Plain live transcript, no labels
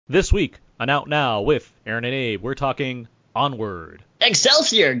This week on Out Now with Aaron and Abe, we're talking Onward.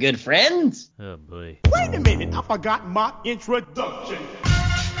 Excelsior, good friends! Oh boy. Wait a minute, I forgot my introduction.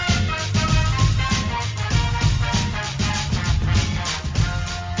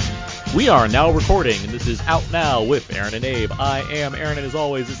 We are now recording, and this is Out Now with Aaron and Abe. I am Aaron, and as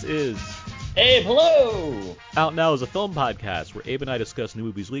always, this is Abe, hello! Out Now is a film podcast where Abe and I discuss new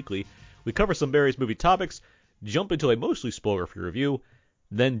movies weekly. We cover some various movie topics, jump into a mostly spoiler-free review,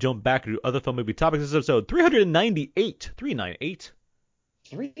 then jump back to other film movie topics. This is episode 398. 398?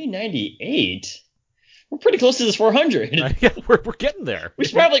 398? We're pretty close to this 400. Yeah, we're getting there. We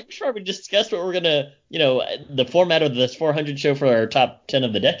should probably discuss what we're gonna, the format of this 400 show for our top 10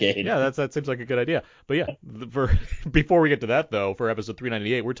 of the decade. Yeah, that seems like a good idea. But yeah, before we get to that though, for episode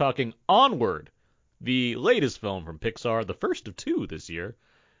 398, we're talking Onward, the latest film from Pixar, the first of two this year.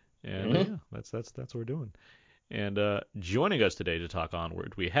 And yeah, that's what we're doing. And joining us today to talk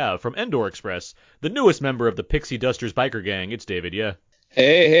Onward, we have from Endor Express, the newest member of the Pixie Dusters biker gang. It's David. Yeah.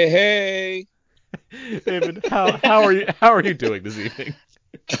 Hey. David, how are you doing this evening?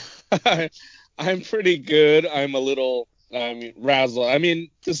 I'm pretty good. I'm a little razzled. I mean,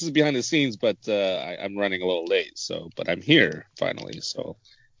 this is behind the scenes, but I'm running a little late. But I'm here finally, so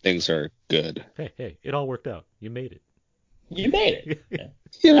things are good. Hey, it all worked out. You made it. You made it. Yeah.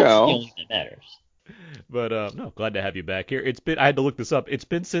 That's the only thing that matters. But no, glad to have you back here. I had to look this up. It's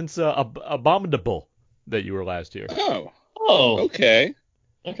been since Abominable that you were last year. Oh. Okay.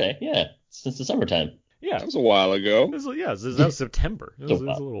 Okay, yeah. Since the summertime. Yeah. That was a while ago. That was September. It was a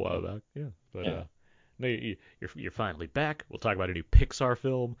little while back. Yeah. But yeah. No, you're finally back. We'll talk about a new Pixar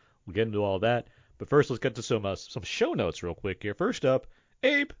film. We'll get into all that. But first, let's get to some show notes real quick here. First up,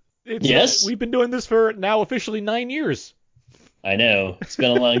 Abe. Yes. We've been doing this for now officially 9 years. I know. It's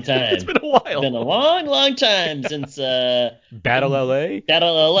been a long time. It's been a while. It's been a long time since Battle LA.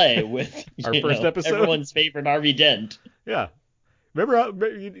 Battle LA with our first episode. Everyone's favorite Harvey Dent. Yeah.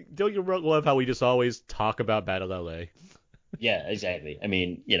 Don't you love how we just always talk about Battle LA? Yeah, exactly. I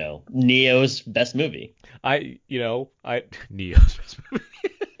mean, Neo's best movie. Neo's best movie.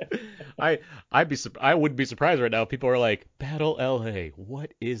 I wouldn't be surprised right now if people are like, Battle LA,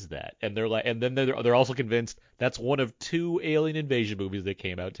 what is that? And they're like, and then they're also convinced that's one of two alien invasion movies that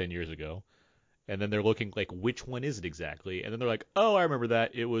came out 10 years ago. And then they're looking like, which one is it exactly? And then they're like, oh, I remember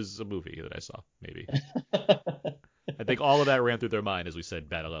that. It was a movie that I saw, maybe. I think all of that ran through their mind as we said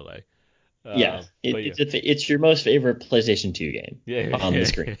Battle LA. It's your most favorite PlayStation 2 game on the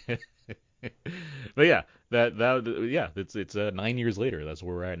screen. But yeah, it's 9 years later. That's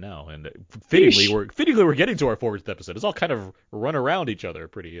where we're at now, and fittingly we're getting to our 400th episode. It's all kind of run around each other,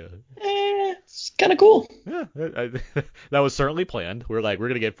 pretty. It's kind of cool. Yeah, that was certainly planned. We're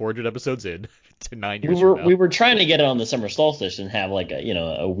gonna get 400 episodes in to 9 years. We were trying to get it on the summer solstice and have like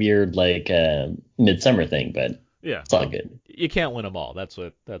a weird midsummer thing, but. Yeah, it's all good. You can't win them all. That's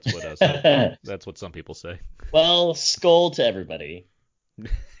what that's what some people say. Well, skull to everybody.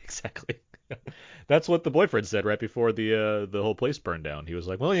 Exactly. That's what the boyfriend said right before the whole place burned down. He was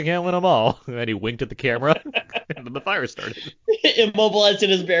like, "Well, you can't win them all," and then he winked at the camera, and then the fire started. Immobilized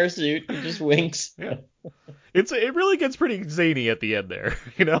in his bear suit, he just winks. Yeah, it really gets pretty zany at the end there,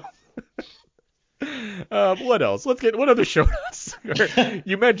 What else? What other show notes?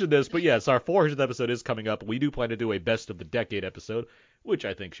 You mentioned this, but yes, our 400th episode is coming up. We do plan to do a best of the decade episode, which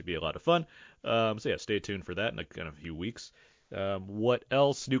I think should be a lot of fun. So yeah, stay tuned for that in a few weeks. What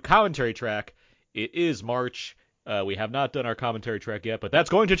else? New commentary track. It is March. We have not done our commentary track yet, but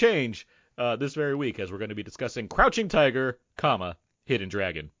that's going to change this very week as we're going to be discussing Crouching Tiger, Hidden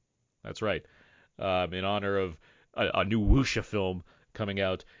Dragon. That's right. In honor of a new wuxia film coming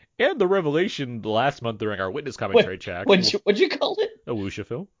out. And the revelation last month during our witness commentary track. What'd you call it? A wuxia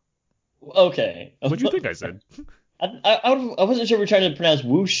film. Okay. What'd you think I said? I wasn't sure we were trying to pronounce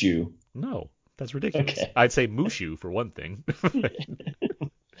wushu. No, that's ridiculous. Okay. I'd say mushu for one thing.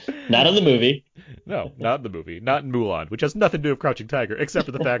 Not in the movie. No, not in the movie. Not in Mulan, which has nothing to do with Crouching Tiger, except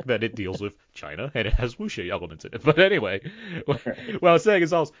for the fact that it deals with China and it has wuxia elements in it. But anyway, what I was saying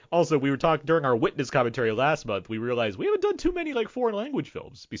is also we were talking during our witness commentary last month, we realized we haven't done too many foreign language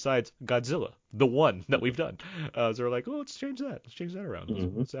films besides Godzilla, the one that we've done. So we're like, let's change that. Let's change that around.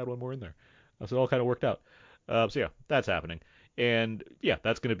 Let's add one more in there. So it all kind of worked out. So yeah, that's happening. And yeah,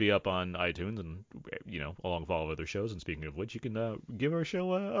 that's going to be up on iTunes and, along with all of other shows. And speaking of which, you can give our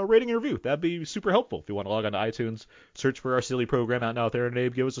show a rating and review. That'd be super helpful. If you want to log on to iTunes, search for our silly program Out Now with Aaron and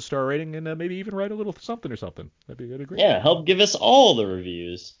Abe, give us a star rating, and maybe even write a little something or something. That'd be great. Yeah, help give us all the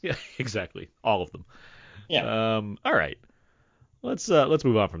reviews. Yeah, exactly. All of them. Yeah. All right. Let's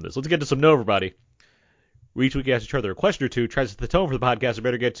move on from this. Let's get to some Know Everybody. We each week ask each other a question or two, tries to set the tone for the podcast, or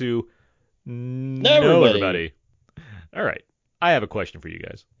better get to know everybody. everybody. All right. I have a question for you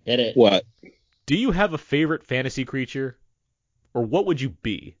guys. Get it? What? Do you have a favorite fantasy creature? Or what would you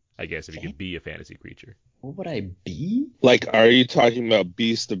be, I guess, if you could be a fantasy creature? What would I be? Like, are you talking about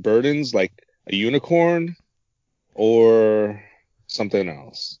beast of burdens, like a unicorn, or something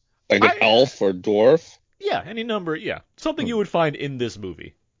else? Like an elf or dwarf? Yeah, any number, yeah. Something you would find in this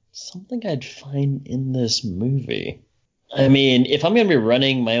movie. Something I'd find in this movie. I mean, if I'm going to be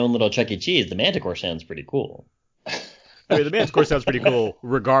running my own little Chuck E. Cheese, the Manticore sounds pretty cool. I mean, the Manticore sounds pretty cool,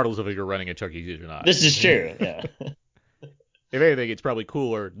 regardless of if you're running a Chuck E. Cheese or not. This is true, yeah. If anything, it's probably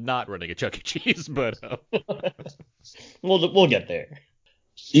cooler not running a Chuck E. Cheese, but... We'll get there.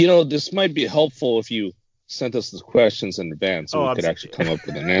 You know, this might be helpful if you sent us the questions in advance so we could I'm actually come up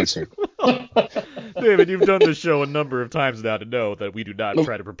with an answer. David, you've done this show a number of times now to know that we do not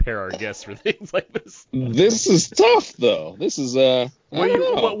try to prepare our guests for things like this. This is tough, though. This is,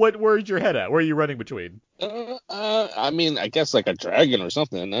 where's your head at? Where are you running between? I mean, I guess like a dragon or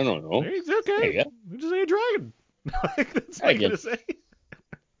something. I don't know. It's okay. There you go. Just say a dragon. That's all I'm going to say.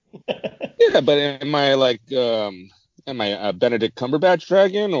 Yeah, but am I like, am I a Benedict Cumberbatch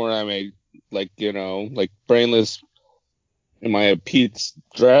dragon, or am I like, you know, like brainless? Am I a Pete's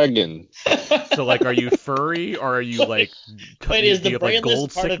dragon? So, like, are you furry, or are you like? Wait, is the like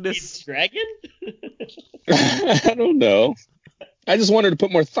brainless part of Pete's dragon? I don't know. I just wanted to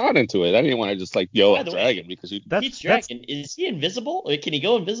put more thought into it. I didn't want to just like a dragon because Pete's dragon, is he invisible? Can he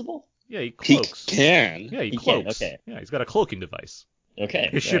go invisible? Yeah, he cloaks. He can. Yeah, he cloaks. Can, okay. Yeah, he's got a cloaking device. Okay.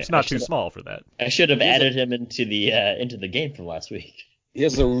 His ship's not too small for that. I should have added him into the game from last week. He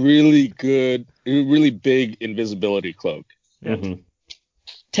has a really big invisibility cloak. Yeah. Mm-hmm.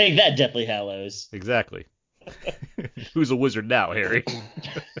 Take that, Deathly Hallows. Exactly. Who's a wizard now, Harry?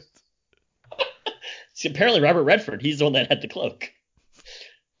 See, apparently Robert Redford, he's the one that had the cloak.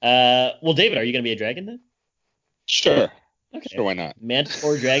 Well, David, are you going to be a dragon then? Sure. Okay. Sure, why not?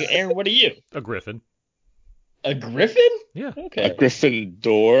 Manticore dragon. Aaron, what are you? A griffin. A griffin? Yeah. Okay. A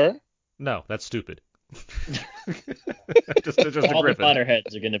Gryffindor? No, that's stupid. just a All the griffin.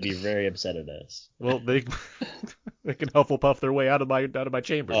 Potterheads are going to be very upset at us. Well, they can Hufflepuff their way out of my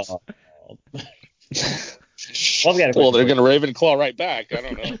chambers. Oh. Well, they're going to Ravenclaw right back. I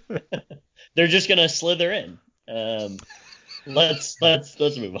don't know. They're just going to slither in. Let's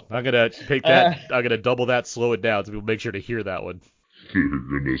move on. I'm gonna take that. I'm gonna double that, slow it down, so people make sure to hear that one. They're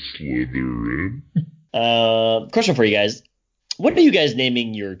gonna slither in. Question for you guys: what are you guys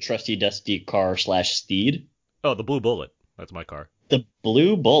naming your trusty dusty car / steed? Oh, the Blue Bullet. That's my car. The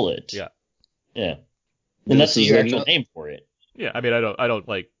Blue Bullet. Yeah. Yeah. And that's your actual name for it. Yeah, I mean, I don't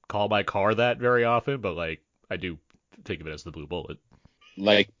like call my car that very often, but like I do think of it as the Blue Bullet.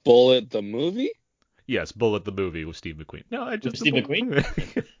 Like Bullet the movie? Yes, Bullet the movie with Steve McQueen. No, I just Steve McQueen.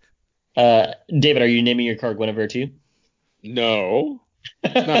 David, are you naming your car Guinevere too? No,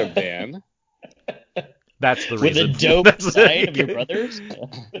 it's not a van. That's the With reason. a dope sign of your brothers.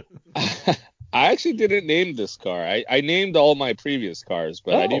 I actually didn't name this car. I named all my previous cars,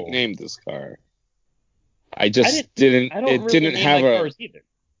 but I didn't Oh. name this car. I just didn't. I don't It really didn't name have my a. cars either.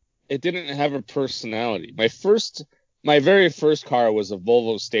 It didn't have a personality. My very first car was a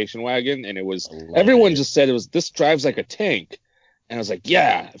Volvo station wagon, and it was everyone just said this drives like a tank, and I was like,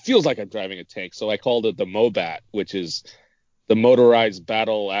 yeah, it feels like I'm driving a tank. So I called it the Mobat, which is the motorized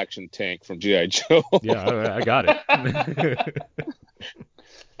battle action tank from G.I. Joe. Yeah, I got it.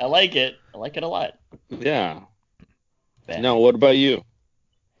 I like it. I like it a lot. Yeah. Bad. No, what about you?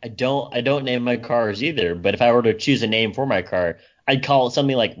 I don't name my cars either, but if I were to choose a name for my car, I'd call it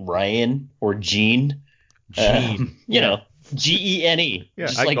something like Ryan or Gene. Gene. Gene. Yeah,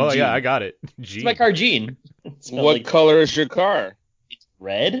 Just I Gene. got it. Gene. It's my car, Gene. So What color is your car? It's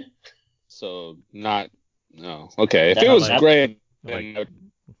red. So no. Okay, if That- it was that- gray, Like-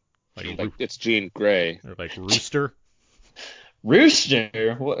 then like it's Gene Gray. or like Rooster.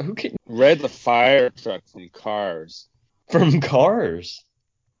 Rooster. Who can Red the fire truck from Cars. from Cars?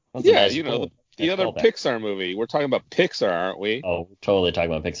 That's a Yeah, nice you know, pull. the Nice other callback. Pixar movie. We're talking about Pixar, aren't we? Oh, we're totally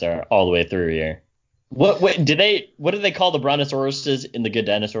talking about Pixar all the way through here. What did they call the brontosauruses in The Good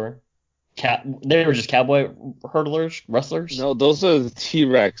Dinosaur? They were just cowboy hurdlers, wrestlers? No, those are the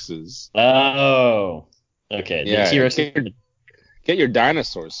T-Rexes. Oh. Okay. Yeah, The T-Rex. Get your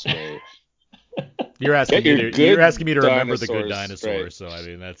dinosaurs straight. You're asking Get me your to, you're good asking me to remember the good dinosaurs dinosaur, straight. so I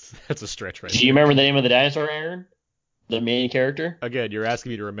mean that's a stretch right Do you remember the name of the dinosaur, Aaron? The main character? Again, you're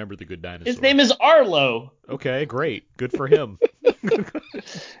asking me to remember the good dinosaur. His name is Arlo. Okay, great. Good for him.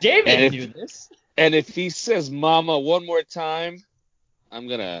 David And knew this. And if he says "Mama" one more time, I'm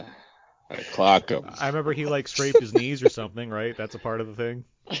gonna I clock him. I remember he like scraped his knees or something, right? That's a part of the thing.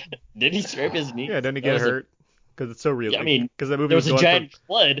 Did he scrape his knee? Yeah, didn't he get hurt? Because it's so real. Yeah, I mean, because that movie there was a going giant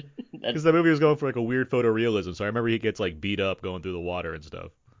flood. Because that movie was going for like a weird photorealism, so I remember he gets like beat up going through the water and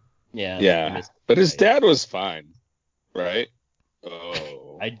stuff. Yeah. But his dad was fine, right?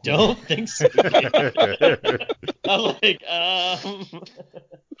 Oh. I don't think so. I'm like, I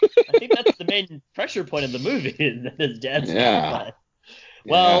think that's the main pressure point of the movie, is that his dad's not fine.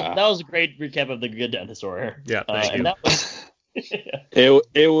 Well, that was a great recap of The Good Dinosaur. Yeah, thank you. And that was...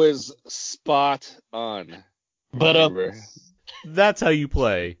 it was spot on. But that's how you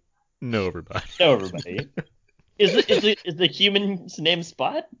play Know Everybody. Know Everybody. Is the human's name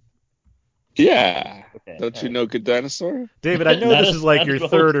Spot? Yeah. Okay, Don't you know Good Dinosaur? David, I know this is like your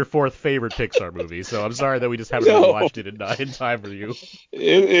third or fourth favorite Pixar movie, so I'm sorry that we just haven't watched it in time for you.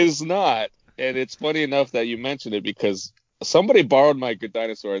 It is not. And it's funny enough that you mentioned it because somebody borrowed my Good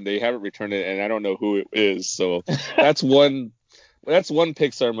Dinosaur and they haven't returned it, and I don't know who it is. So that's one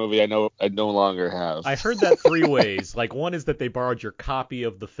Pixar movie I no longer have. I heard that three ways. Like, one is that they borrowed your copy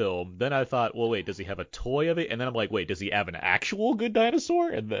of the film. Then I thought, well, wait, does he have a toy of it? And then I'm like, wait, does he have an actual Good Dinosaur?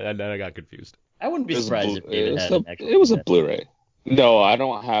 And then I got confused. I wouldn't be surprised if David had an actual. It was a Blu-ray. No, I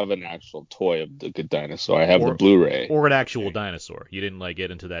don't have an actual toy of the Good Dinosaur. I have the Blu-ray. Or an actual dinosaur. You didn't like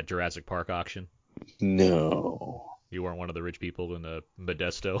get into that Jurassic Park auction? No. You weren't one of the rich people in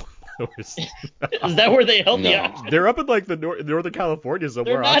Modesto? Is that where they held the auction? They're up in like the Northern California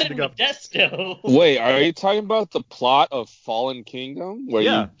somewhere. They're not in Modesto. Wait, are you talking about the plot of Fallen Kingdom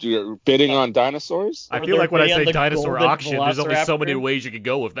where you're bidding on dinosaurs? I feel like when I say dinosaur auction, there's only so many ways you could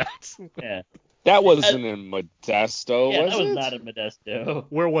go with that. Yeah. That wasn't in Modesto, was it? That was not in Modesto.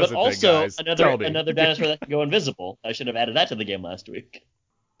 Where was it then, guys? But also another dinosaur that can go invisible. I should have added that to the game last week.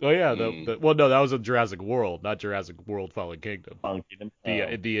 Oh yeah, well no, that was in Jurassic World, not Jurassic World Fallen Kingdom. Fallen Kingdom.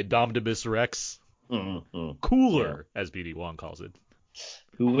 The Indominus Rex. Cooler, as BD Wong calls it.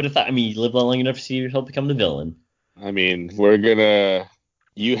 Who would have thought? I mean, you live long enough to see yourself become the villain. I mean,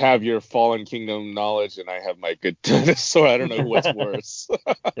 you have your Fallen Kingdom knowledge, and I have my Good Dinosaur. I don't know what's worse.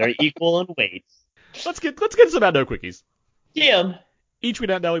 They're equal in weight. Let's get some out-now quickies. Yeah. Each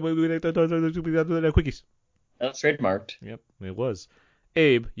week out now quickies. That's trademarked. Yep, it was.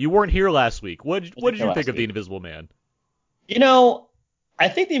 Abe, you weren't here last week. What did you think of The Invisible Man? You know, I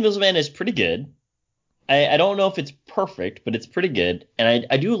think The Invisible Man is pretty good. I don't know if it's perfect, but it's pretty good. And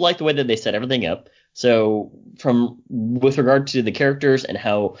I do like the way that they set everything up. So with regard to the characters and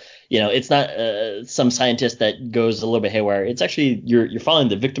how, it's not some scientist that goes a little bit haywire. It's actually you're following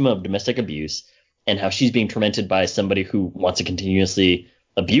the victim of domestic abuse and how she's being tormented by somebody who wants to continuously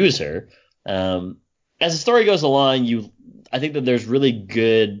abuse her. As the story goes along, I think that there's really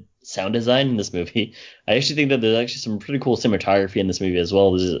good sound design in this movie. I actually think that there's actually some pretty cool cinematography in this movie as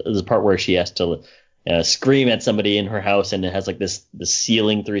well. There's a part where she has to scream at somebody in her house, and it has like this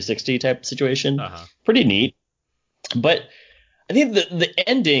ceiling 360 type situation. Pretty neat. But I think the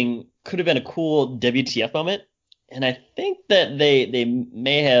ending could have been a cool WTF moment. And I think that they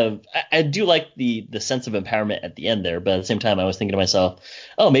may have. I do like the sense of empowerment at the end there, but at the same time, I was thinking to myself,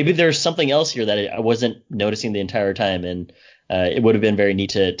 oh, maybe there's something else here that I wasn't noticing the entire time, and it would have been very neat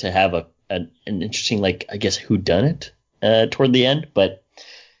to have an interesting, like, I guess, whodunit toward the end. But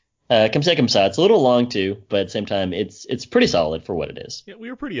come say come saw, it's a little long too, but at the same time, it's pretty solid for what it is. Yeah, we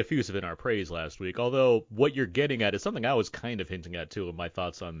were pretty effusive in our praise last week, although what you're getting at is something I was kind of hinting at too in my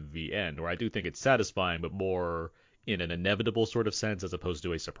thoughts on the end, where I do think it's satisfying, but more in an inevitable sort of sense as opposed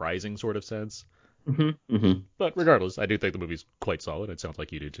to a surprising sort of sense. But regardless, I do think the movie's quite solid. It sounds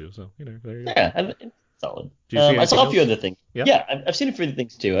like you do too, so there you go. Yeah, it's solid. I saw a few other things. Yeah, I've seen a few other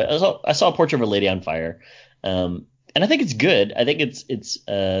things too. I saw a Portrait of a Lady on Fire, and I think it's good. I think it's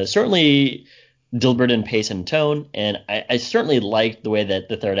certainly deliberate in pace and tone, and I certainly like the way that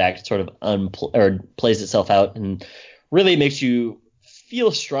the third act sort of plays itself out and really makes you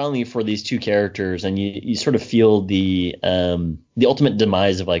feel strongly for these two characters, and you sort of feel the ultimate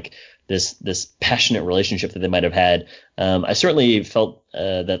demise of like this passionate relationship that they might have had. I certainly felt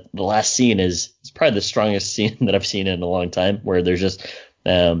that the last scene is probably the strongest scene that I've seen in a long time, where there's just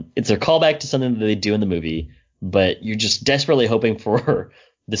it's a callback to something that they do in the movie, but you're just desperately hoping for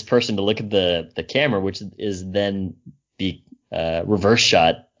this person to look at the camera, which is then the reverse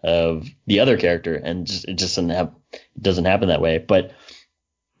shot of the other character, and it doesn't happen that way. But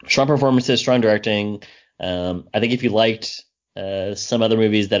strong performances, strong directing. I think if you liked some other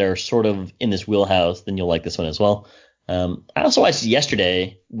movies that are sort of in this wheelhouse, then you'll like this one as well. I also watched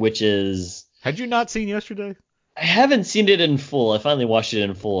Yesterday, which is... Had you not seen Yesterday? I haven't seen it in full. I finally watched it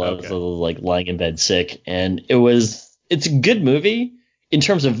in full. Okay. I was like lying in bed sick, and it's a good movie. in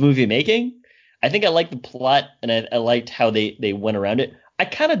terms of movie making, I think I liked the plot and I liked how they went around it. I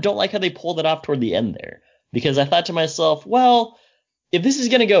kind of don't like how they pulled it off toward the end there, because I thought to myself, well, if this is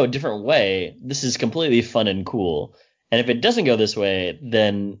going to go a different way, this is completely fun and cool. And if it doesn't go this way,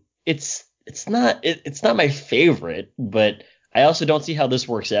 then it's not my favorite, but I also don't see how this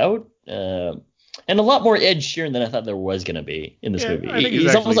works out. And a lot more Ed Sheeran than I thought there was going to be in this movie. I think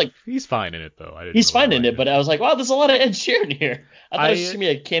he's almost like he's fine in it though. He's fine in it, but I was like, wow, there's a lot of Ed Sheeran here. I thought it was just going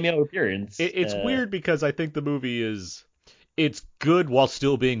to be a cameo appearance. It's weird because I think the movie it's good while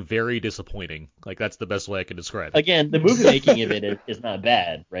still being very disappointing. Like, that's the best way I can describe it. Again, the movie making of it is not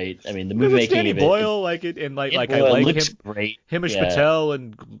bad, right? I mean, the movie making Danny of it. Boyle, like it, and like I Boyle like looks him. Great. Himesh Yeah. Patel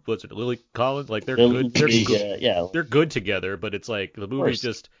and what's it, Lily Collins, like they're Lily, good. They're good. yeah. They're good together, but it's like the movie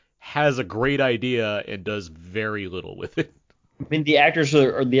just has a great idea and does very little with it. I mean, the actors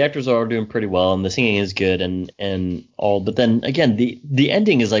are doing pretty well, and the singing is good, and all. But then again, the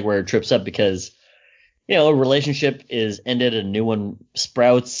ending is like where it trips up, because a relationship is ended and a new one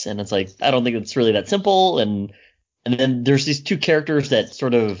sprouts, and it's like, I don't think it's really that simple. And then there's these two characters that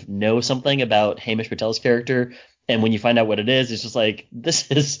sort of know something about Hamish Patel's character, and when you find out what it is, it's just like, this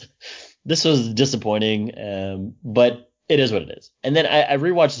was disappointing, but it is what it is. And then I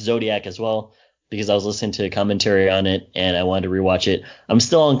rewatched Zodiac as well, because I was listening to commentary on it and I wanted to rewatch it. I'm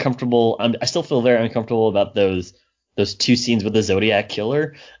still uncomfortable. I still feel very uncomfortable about those two scenes with the Zodiac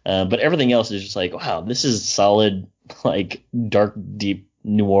killer. But everything else is just like, wow, this is solid, like dark, deep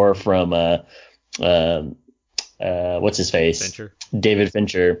noir from what's his face? Fincher. David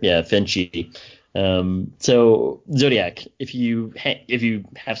Fincher. Yeah, Finchy. So Zodiac, if you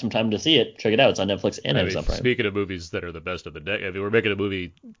have some time to see it, check it out. It's on Netflix and Amazon Prime. Speaking of movies that are the best of the decade, if we're making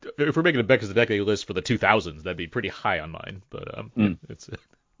a best of the decade list for the 2000s, that'd be pretty high on mine. But it's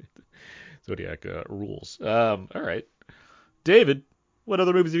Zodiac rules. All right, David, what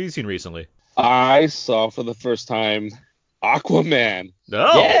other movies have you seen recently? I saw for the first time Aquaman. No.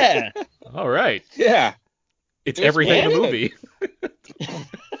 Yeah. All right. Yeah. It's everything in a good. movie.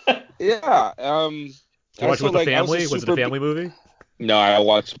 Yeah. Did you watch it with the family? Was it a family movie? No, I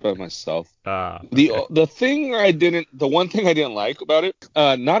watched it by myself. Okay. The one thing I didn't like about it,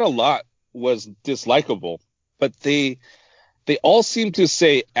 not a lot was dislikable, but they all seem to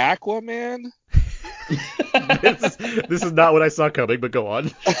say Aquaman. This is not what I saw coming, but go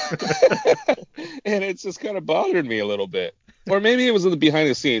on. And it's just kind of bothered me a little bit. Or maybe it was in the behind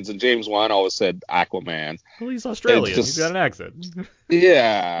the scenes, and James Wan always said Aquaman. Well, he's Australian. He's got an accent.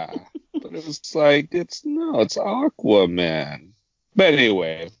 Yeah, but it was like, it's Aquaman. But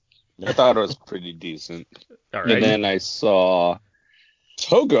anyway, I thought it was pretty decent. All right. And then I saw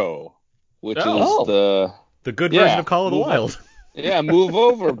Togo, which is the good version of Call of the Wild. Yeah, move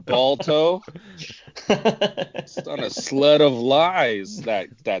over, Balto. It's on a sled of lies,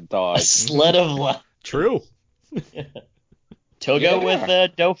 that dog. A sled of lies. True. Togo with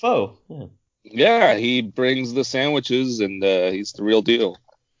Dofo. Yeah, he brings the sandwiches, and he's the real deal.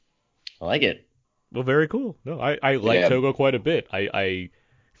 I like it. Well, very cool. No, I like Togo quite a bit. I'm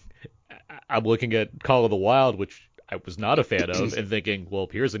looking at Call of the Wild, which I was not a fan of, and thinking, well,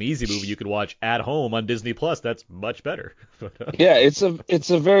 here's an easy movie you could watch at home on Disney Plus. That's much better. Yeah, it's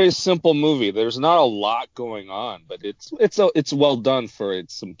a very simple movie. There's not a lot going on, but it's well done for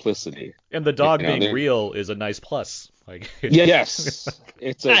its simplicity. And the dog being real is a nice plus. Like, yes,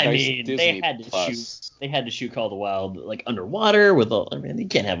 it's a nice Disney They had to shoot Call of the Wild like underwater with all. I mean, you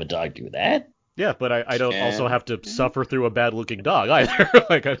can't have a dog do that. Yeah, but I don't also have to suffer through a bad-looking dog either.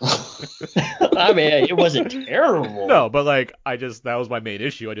 I mean, it wasn't terrible. No, but like that was my main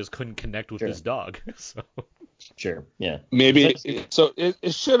issue. I just couldn't connect with this dog. So. Sure, yeah. Maybe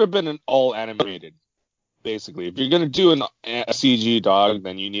it should have been an all animated. Basically, if you're gonna do a CG dog,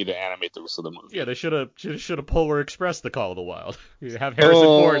 then you need to animate the rest of the movie. Yeah, they should have Polar Express the Call of the Wild. Have Harrison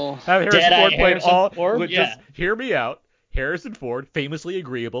Ford. Have Harrison Ford play all. Ford? Just hear me out. Harrison Ford, famously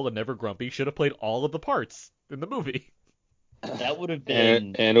agreeable and never grumpy, should have played all of the parts in the movie. That would have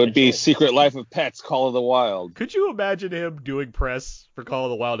been. And it would be Secret Life of Pets, Call of the Wild. Could you imagine him doing press for Call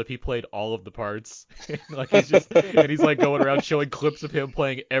of the Wild if he played all of the parts? He's like going around showing clips of him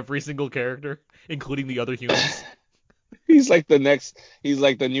playing every single character, including the other humans. He's like the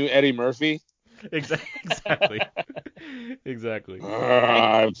new Eddie Murphy. Exactly.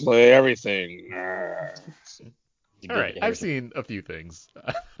 I play everything. All right, I've seen a few things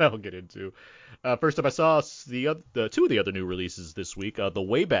I'll get into. First up, I saw the two of the other new releases this week. The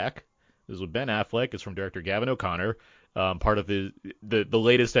Way Back, this is with Ben Affleck. It's from director Gavin O'Connor, part of the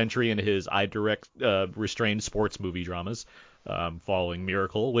latest entry in his I direct restrained sports movie dramas. following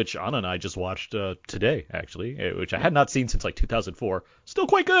Miracle, which Anna and I just watched today, actually, which I had not seen since like 2004. Still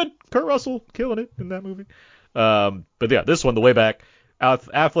quite good. Kurt Russell killing it in that movie. But yeah, this one, The Way Back,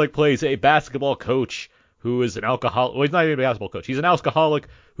 Affleck plays a basketball coach who is an alcoholic. Well, he's not even a basketball coach. He's an alcoholic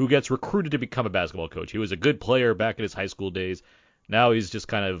who gets recruited to become a basketball coach. He was a good player back in his high school days. Now he's just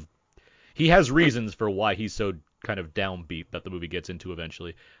kind of, he has reasons for why he's so kind of downbeat that the movie gets into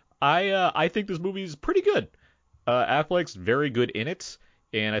eventually. I think this movie is pretty good. Affleck's very good in it,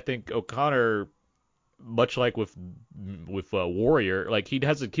 and I think O'Connor, much like with Warrior, like he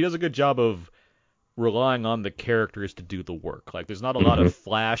does a good job of relying on the characters to do the work. Like there's not a lot of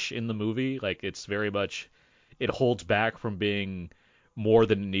flash in the movie. Like it's very much, it holds back from being more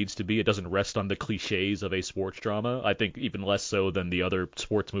than it needs to be. It doesn't rest on the cliches of a sports drama. I think even less so than the other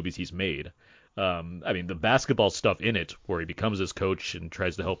sports movies he's made. I mean, the basketball stuff in it, where he becomes this coach and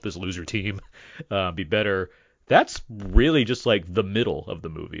tries to help this loser team be better, that's really just like the middle of the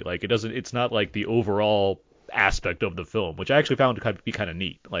movie. Like it's not like the overall aspect of the film, which I actually found to be kind of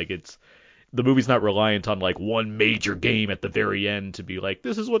neat. Like the movie's not reliant on like one major game at the very end to be like,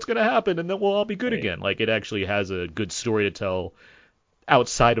 this is what's going to happen and then we'll all be good again. Like it actually has a good story to tell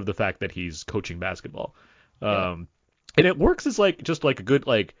outside of the fact that he's coaching basketball. And it works as like just like a good,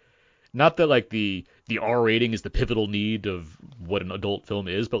 like, not that like the R rating is the pivotal need of what an adult film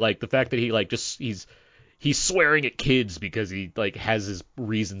is, but like the fact that he like just he's swearing at kids because he like has his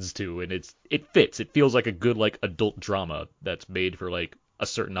reasons to, and it fits. It feels like a good like adult drama that's made for like a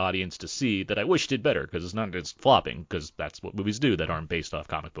certain audience to see, that I wish did better, because it's not just flopping, because that's what movies do that aren't based off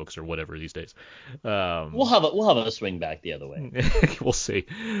comic books or whatever these days. We'll have a swing back the other way. We'll see.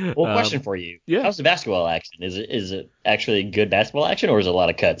 Well, question for you. Yeah. How's the basketball action? Is it actually good basketball action, or is it a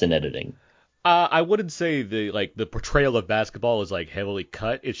lot of cuts and editing? I wouldn't say the portrayal of basketball is like heavily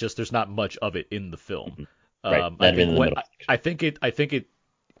cut. It's just there's not much of it in the film. Right. I think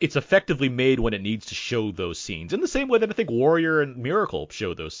it's effectively made when it needs to show those scenes. In the same way that I think Warrior and Miracle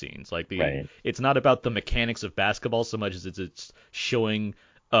show those scenes. Like it's not about the mechanics of basketball so much as it's showing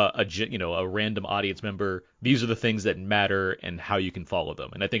a random audience member, these are the things that matter and how you can follow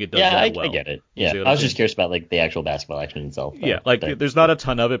them. And I think it does that well. I get it. Yeah, I was just curious about like the actual basketball action itself. Yeah, like there's not a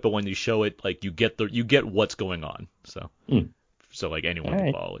ton of it, but when you show it, like you get what's going on. So like anyone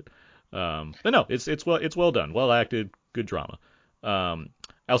can follow it. But no, it's well done, well acted, good drama.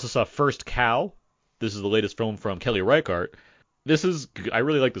 I also saw First Cow. This is the latest film from Kelly Reichardt. I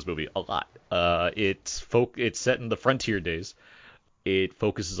really like this movie a lot. It's set in the frontier days. It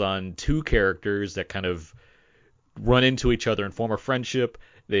focuses on two characters that kind of run into each other and form a friendship.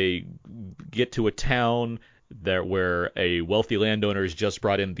 They get to a town where a wealthy landowner has just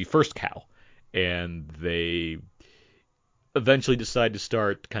brought in the first cow, and they eventually decide to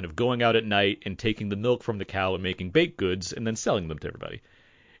start kind of going out at night and taking the milk from the cow and making baked goods and then selling them to everybody.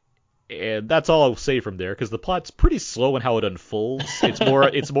 And that's all I'll say from there, because the plot's pretty slow in how it unfolds.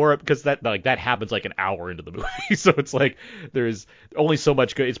 It's more because that happens like an hour into the movie, so it's like there's only so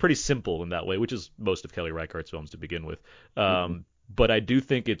much good. It's pretty simple in that way, which is most of Kelly Reichardt's films to begin with. But I do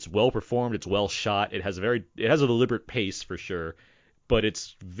think it's well performed. It's well shot. It has a deliberate pace for sure, but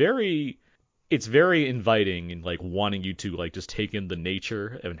it's very inviting and like wanting you to like just take in the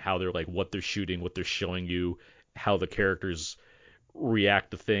nature and how they're like what they're shooting, what they're showing you, how the characters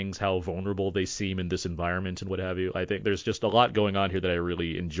react to things, how vulnerable they seem in this environment and what have you. I think there's just a lot going on here that I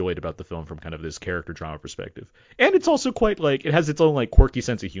really enjoyed about the film from kind of this character drama perspective. And it's also quite like, it has its own like quirky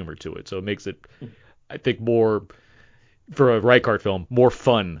sense of humor to it. So it makes it, I think, more, for a Reichardt film, more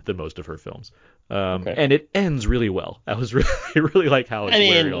fun than most of her films. And it ends really well. I was really like how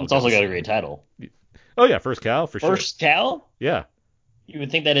it's also got a great title. Oh yeah, First Cow, for sure. First Cow? Yeah. You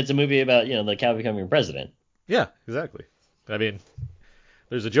would think that it's a movie about, the cow becoming president. Yeah, exactly. I mean,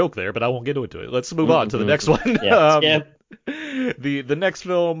 there's a joke there, but I won't get into it. Let's move on to the next one. The next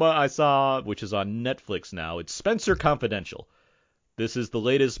film I saw, which is on Netflix now, it's Spencer Confidential. This is the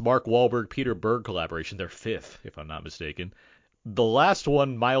latest Mark Wahlberg, Peter Berg collaboration, their fifth, if I'm not mistaken. The last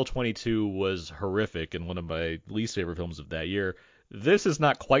one, Mile 22, was horrific and one of my least favorite films of that year. This is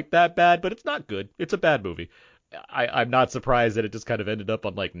not quite that bad, but it's not good. It's a bad movie. I'm not surprised that it just kind of ended up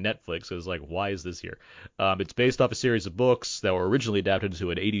on like Netflix. It was like, why is this here? It's based off a series of books that were originally adapted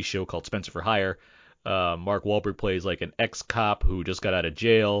into an 80s show called Spencer for Hire. Mark Wahlberg plays like an ex-cop who just got out of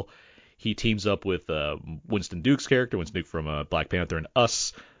jail. He teams up with Winston Duke's character, Winston Duke from Black Panther and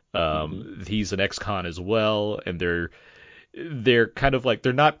Us. He's an ex-con as well, and they're kind of like,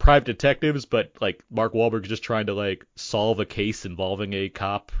 they're not private detectives, but like Mark Wahlberg's just trying to like solve a case involving a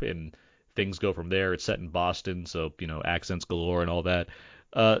cop, and things go from there. It's set in Boston, so accents galore and all that.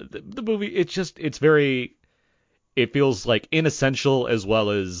 The movie, it's it feels like inessential as well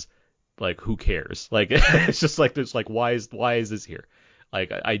as like who cares? Like it's just like there's like why is this here?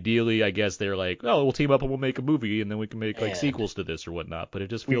 Like ideally, I guess they're like, oh, we'll team up and we'll make a movie and then we can make like sequels to this or whatnot. But it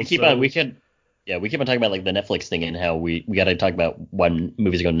just feels we keep on talking about like the Netflix thing and how we got to talk about when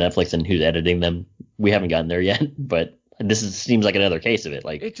movies go to Netflix and who's editing them. We haven't gotten there yet, but seems like another case of it.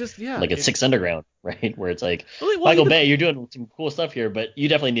 Like it just like a Six Underground, right? Where it's like well, Michael Bay, you're doing some cool stuff here, but you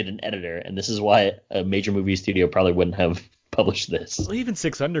definitely need an editor, and this is why a major movie studio probably wouldn't have published this. Well, even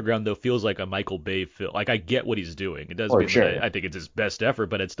Six Underground though feels like a Michael Bay film. Like I get what he's doing. It does mean sure. that I think it's his best effort,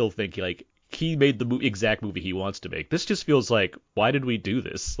 but I'd still think like he made the exact movie he wants to make. This just feels like, why did we do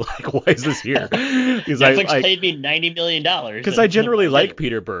this? Like, why is this here? Because Netflix paid me $90 million. Because I generally like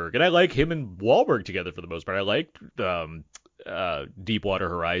Peter Berg, and I like him and Wahlberg together for the most part. I liked Deepwater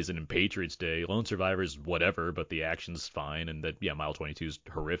Horizon and Patriots Day. Lone Survivor's whatever, but the action's fine, and that Mile 22 is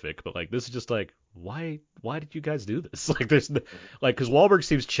horrific. But like this is just like, why did you guys do this? Like there's like because Wahlberg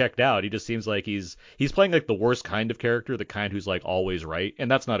seems checked out. He just seems like he's playing like the worst kind of character, the kind who's like always right,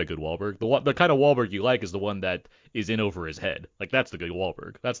 and that's not a good Wahlberg. The kind of Wahlberg you like is the one that is in over his head. Like that's the good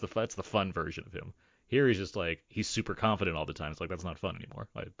Wahlberg. That's the fun version of him. Here he's just like he's super confident all the time. It's like that's not fun anymore.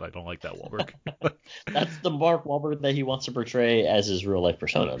 I don't like that Wahlberg. That's the Mark Wahlberg that he wants to portray as his real life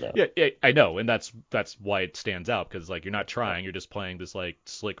persona, though. Yeah, I know, and that's why it stands out because like you're not trying, you're just playing this like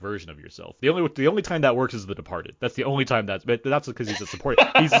slick version of yourself. The only time that works is The Departed. That's the only time that's because he's a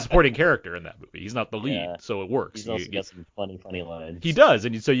supporting character in that movie. He's not the lead, so it works. He's also got some funny lines. He does,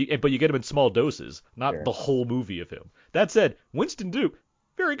 and but you get him in small doses, not the whole movie of him. That said, Winston Duke,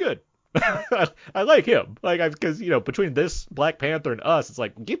 very good. I like him, because between this Black Panther and Us, it's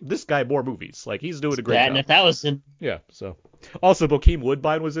like give this guy more movies. Like he's doing a great job. And 1,000. Yeah. So also Bokeem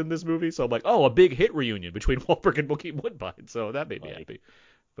Woodbine was in this movie, so I'm like, oh, a big hit reunion between Wahlberg and Bokeem Woodbine. So that made me happy.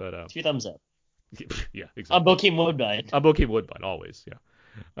 But 2 thumbs up. Yeah, exactly. On Bokeem Woodbine. On Bokeem Woodbine, always.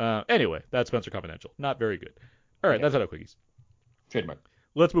 Yeah. Anyway, that's Spencer Confidential. Not very good. All right, that's out of quickies. Trademark.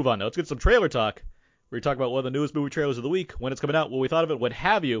 Let's move on now. Let's get some trailer talk. We're going to talk about one of the newest movie trailers of the week, when it's coming out, what we thought of it, what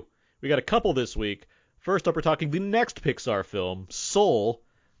have you. We got a couple this week. First up, we're talking the next Pixar film, Soul.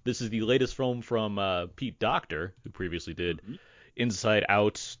 This is the latest film from Pete Docter, who previously did Inside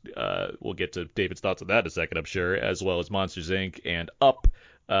Out. We'll get to David's thoughts on that in a second, I'm sure, as well as Monsters, Inc. and Up.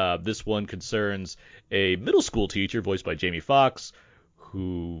 This one concerns a middle school teacher, voiced by Jamie Foxx,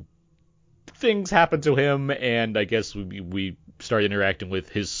 who things happen to him, and I guess we start interacting with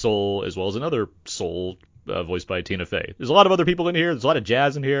his soul as well as another soul, voiced by Tina Fey. There's a lot of other people in here. There's a lot of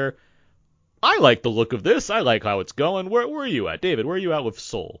jazz in here. I like the look of this. I like how it's going. Where are you at, David? Where are you at with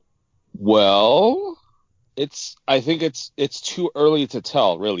Soul? Well, I think it's too early to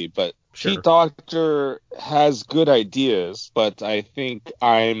tell, really. But sure. Pete Docter has good ideas, but I think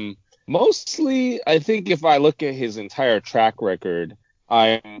I think if I look at his entire track record,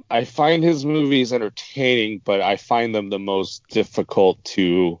 I find his movies entertaining, but I find them the most difficult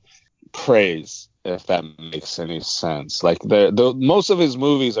to praise, if that makes any sense. Like the most of his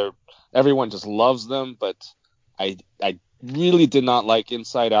movies are. Everyone just loves them, but I really did not like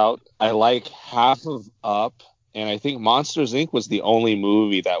Inside Out. I like half of Up, and I think Monsters, Inc. was the only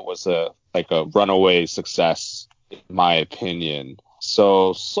movie that was a runaway success, in my opinion.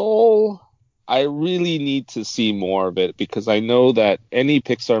 So Soul, I really need to see more of it, because I know that any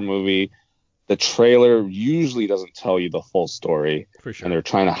Pixar movie, the trailer usually doesn't tell you the full story, for sure, and they're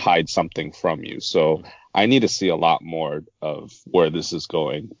trying to hide something from you. So I need to see a lot more of where this is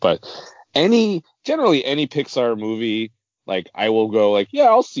going. But generally any Pixar movie, like I will go like, yeah,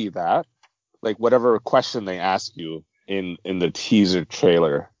 I'll see that. Like whatever question they ask you in the teaser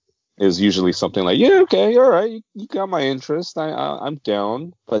trailer is usually something like, yeah, okay, all right, you got my interest. I'm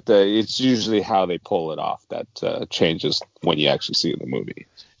down. But it's usually how they pull it off that changes when you actually see the movie.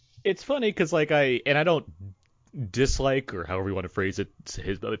 It's funny because I don't dislike, or however you want to phrase it,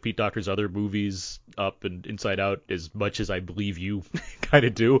 Pete Docter's other movies, Up and Inside Out, as much as I believe you kind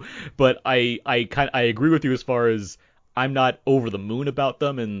of do, but I agree with you as far as I'm not over the moon about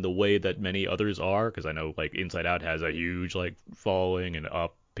them in the way that many others are, because I know like Inside Out has a huge like following, and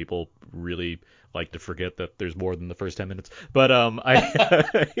Up, people really like to forget that there's more than the first 10 minutes. But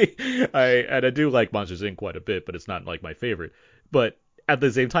I do like Monsters, Inc. quite a bit, but it's not like my favorite. But at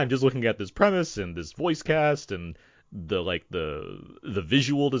the same time, just looking at this premise and this voice cast and the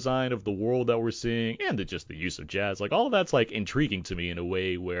visual design of the world that we're seeing, and just the use of jazz, like all of that's like intriguing to me in a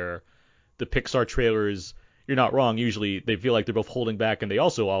way where the Pixar trailers, you're not wrong, usually they feel like they're both holding back, and they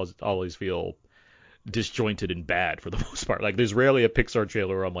also always feel disjointed and bad for the most part. Like there's rarely a Pixar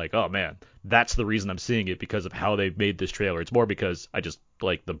trailer where I'm like, oh man, that's the reason I'm seeing it, because of how they made this trailer. It's more because I just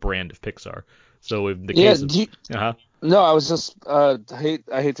like the brand of Pixar. So in the case of No, I was just I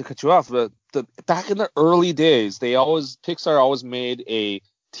hate to cut you off, but back in the early days, Pixar always made a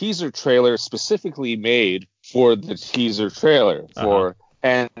teaser trailer specifically made for the teaser trailer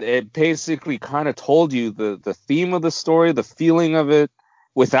and it basically kind of told you the theme of the story, the feeling of it,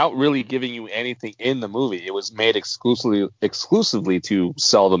 without really giving you anything in the movie. It was made exclusively to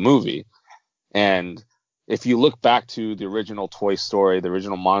sell the movie. And if you look back to the original Toy Story, the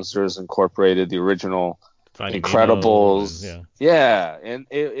original Monsters Incorporated, the original Finding Incredibles, Nemo, and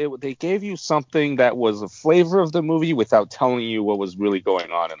they gave you something that was a flavor of the movie without telling you what was really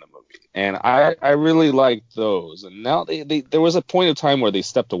going on in the movie. And I really liked those. And now there was a point of time where they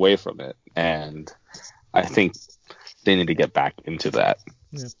stepped away from it, and I think they need to get back into that.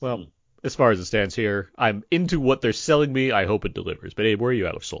 Yeah, well, as far as it stands here, I'm into what they're selling me. I hope it delivers. But Abe, where are you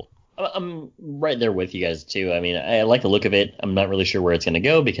at with Soul? I'm right there with you guys, too. I mean, I like the look of it. I'm not really sure where it's going to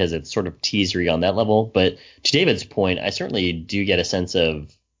go because it's sort of teasery on that level. But to David's point, I certainly do get a sense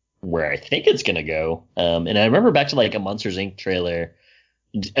of where I think it's going to go. And I remember back to like a Monsters, Inc. trailer,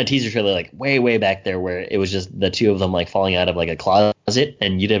 a teaser trailer, like way back there, where it was just the two of them like falling out of like a closet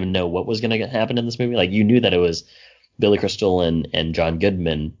and you didn't even know what was going to happen in this movie. Like you knew that it was Billy Crystal and John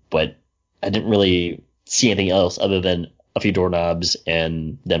Goodman, but I didn't really see anything else other than a few doorknobs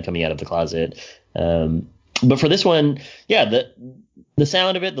and them coming out of the closet. But for this one, yeah, the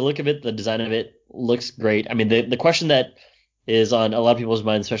sound of it, the look of it, the design of it looks great. I mean, the question that is on a lot of people's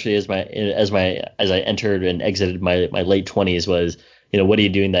minds, especially as I entered and exited my late 20s, was, what are you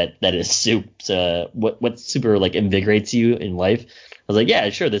doing that is what super like invigorates you in life? I was like, yeah,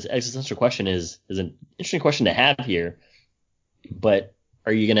 sure, this existential question is an interesting question to have here, but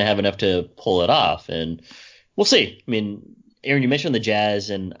are you going to have enough to pull it off? And we'll see. I mean, Aaron, you mentioned the jazz,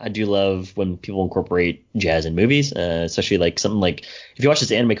 and I do love when people incorporate jazz in movies, especially like something like if you watch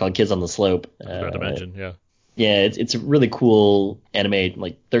this anime called Kids on the Slope. I was about to mention, yeah. Yeah, it's a really cool anime,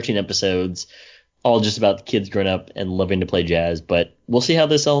 like 13 episodes, all just about kids growing up and loving to play jazz. But we'll see how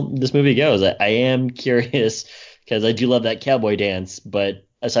this movie goes. I am curious because I do love that cowboy dance, but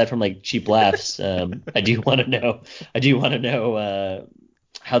aside from like cheap laughs, I do want to know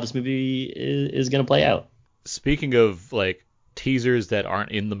how this movie is going to play out. Speaking of like teasers that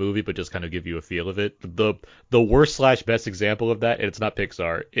aren't in the movie but just kind of give you a feel of it, the worst / best example of that, and it's not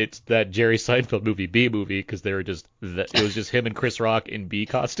Pixar, it's that Jerry Seinfeld movie, Bee Movie, because it was just him and Chris Rock in bee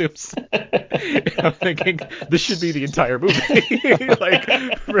costumes. I'm thinking this should be the entire movie.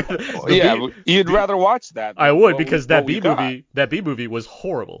 You'd rather watch that. I would, because that Bee movie was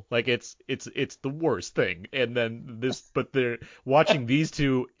horrible. Like it's the worst thing. And then but they're watching these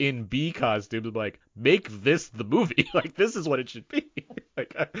two in bee costumes. I'm like, make this the movie. Like this is what it should be.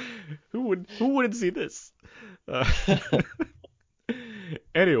 Like who wouldn't see this?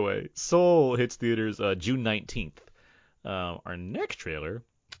 Anyway, Soul hits theaters June 19th. Our next trailer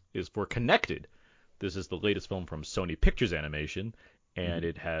is for Connected. This is the latest film from Sony Pictures Animation, and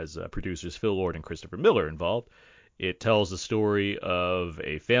it has producers Phil Lord and Christopher Miller involved. It tells the story of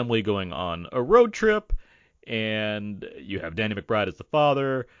a family going on a road trip, and you have Danny McBride as the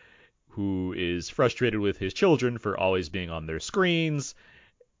father, who is frustrated with his children for always being on their screens,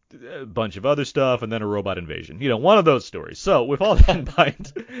 a bunch of other stuff, and then a robot invasion. One of those stories. So, with all that in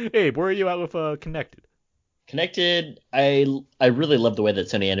mind, Abe, where are you at with Connected? Connected, I really love the way that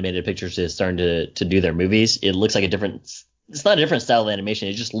Sony Animated Pictures is starting to do their movies. It looks like it's not a different style of animation.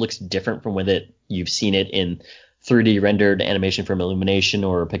 It just looks different from when you've seen it in 3D rendered animation from Illumination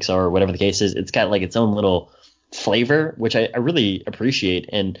or Pixar or whatever the case is. It's got like its own little flavor, which I really appreciate.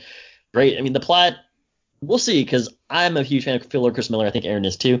 And great. I mean, the plot, we'll see, because I'm a huge fan of Phil or Chris Miller. I think Aaron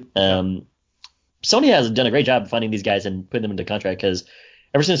is too. Sony has done a great job finding these guys and putting them into contract, because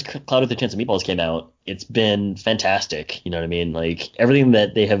ever since Cloud with a Chance of Meatballs came out, it's been fantastic. You know what I mean? Like everything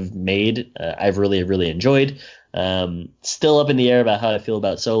that they have made, I've really, really enjoyed. Still up in the air about how I feel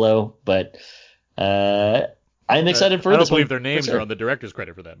about Solo, but I'm excited for this one. I don't believe their names are on the director's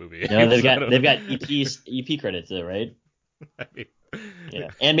credit for that movie. No, they've got EP credits though, right? I mean, yeah,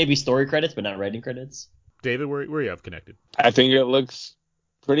 and maybe story credits, but not writing credits. David, where you have Connected? I think it looks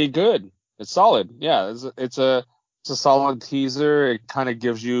pretty good. It's solid. Yeah, it's a solid teaser. It kind of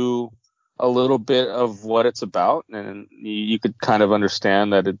gives you a little bit of what it's about, and you could kind of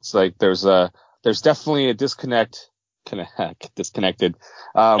understand that it's like there's definitely a disconnected.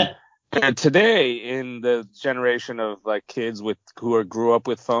 And today, in the generation of like kids who grew up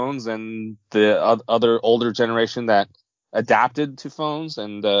with phones, and the other older generation that adapted to phones,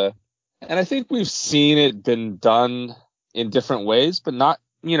 and I think we've seen it been done in different ways, but not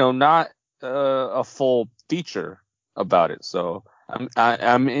a full feature about it. So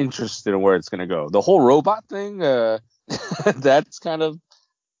I'm interested in where it's gonna go. The whole robot thing, that's kind of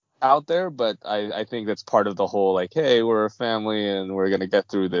out there, but I think that's part of the whole like, hey, we're a family and we're gonna get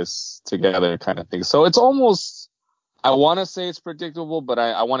through this together kind of thing. So it's almost, I want to say it's predictable, but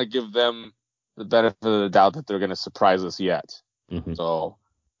I want to give them the benefit of the doubt that they're gonna surprise us yet. Mm-hmm. So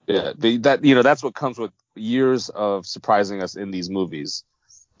yeah, that's what comes with years of surprising us in these movies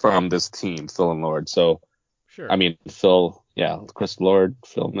from this team, Phil and Lord. So Sure. I mean, Chris Lord,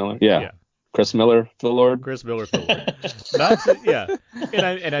 Phil Miller, Chris Miller, Phil Lord. Chris Miller, Phil Lord.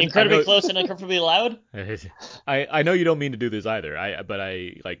 And Incredibly close and uncomfortably loud. I know you don't mean to do this either. But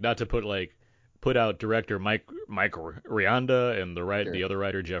I like not to put out director Mike Rianda and the other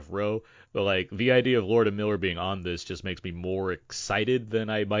writer Jeff Rowe, but like the idea of Lord and Miller being on this just makes me more excited than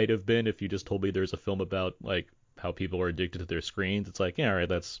I might have been if you just told me there's a film about like how people are addicted to their screens. It's like, yeah, all right,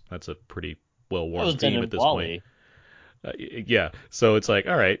 that's a pretty well-worn theme at this point. Yeah, so it's like,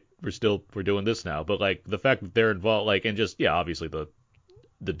 all right, we're doing this now, but like the fact that they're involved, like, and just obviously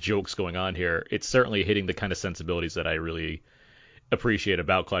the jokes going on here, it's certainly hitting the kind of sensibilities that I really appreciate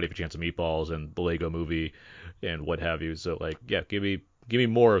about Cloudy with a Chance of Meatballs and the Lego Movie and what have you. So like, yeah, give me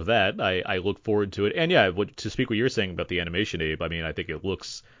more of that. I look forward to it. And yeah, to speak what you're saying about the animation, Abe, I mean, I think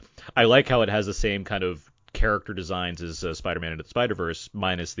I like how it has the same kind of character designs as Spider-Man into the Spider-Verse,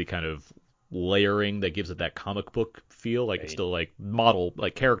 minus the kind of layering that gives it that comic book feel. Like It's still like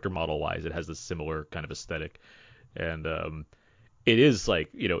character model wise, it has this similar kind of aesthetic, and it is like,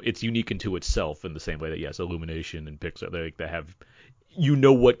 it's unique into itself in the same way that yes, Illumination and Pixar, they have, you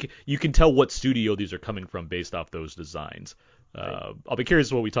can tell what studio these are coming from based off those designs. Right. I'll be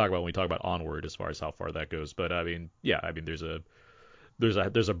curious what we talk about when we talk about Onward as far as how far that goes, but I mean there's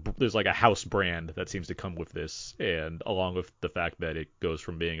like a house brand that seems to come with this, and along with the fact that it goes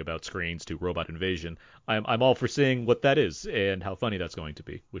from being about screens to robot invasion, I'm all for seeing what that is and how funny that's going to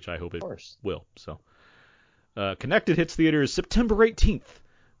be, which I hope it will. So Connected hits theaters September 18th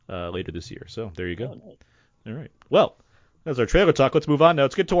later this year. So there you go. Oh, nice. All right. Well, that's our trailer talk. Let's move on now.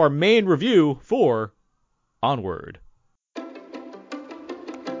 Let's get to our main review for Onward.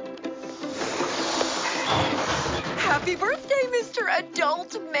 Happy birthday, Mr.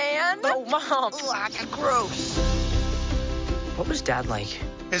 Adult Man. Oh, Mom. Ugh, gross. What was Dad like?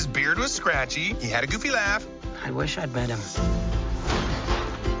 His beard was scratchy. He had a goofy laugh. I wish I'd met him.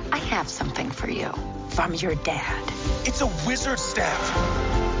 I have something for you from your dad. It's a wizard staff.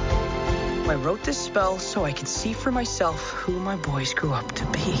 I wrote this spell so I could see for myself who my boys grew up to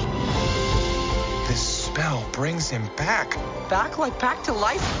be. This spell brings him back. Back to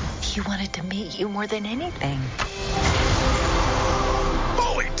life? He wanted to meet you more than anything.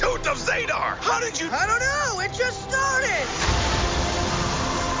 Holy Tooth of Zadar! How did you... I don't know! It just started!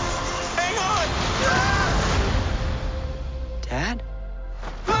 Hang on! Ah! Dad?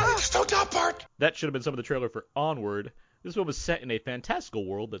 Just don't top part! That should have been some of the trailer for Onward. This film is set in a fantastical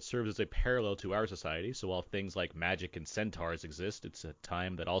world that serves as a parallel to our society, so while things like magic and centaurs exist, it's a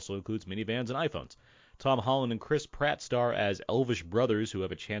time that also includes minivans and iPhones. Tom Holland and Chris Pratt star as elvish brothers who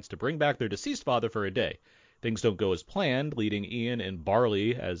have a chance to bring back their deceased father for a day. Things don't go as planned, leading Ian and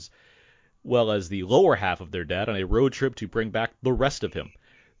Barley, as well as the lower half of their dad, on a road trip to bring back the rest of him.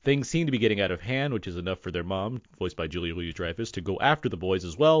 Things seem to be getting out of hand, which is enough for their mom, voiced by Julia Louis-Dreyfus, to go after the boys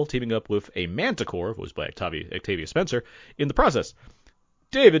as well, teaming up with a Manticore, voiced by Octavia Spencer, in the process.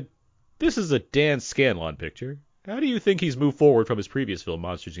 David, this is a Dan Scanlon picture. How do you think he's moved forward from his previous film,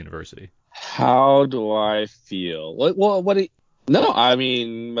 Monsters University? How do I feel?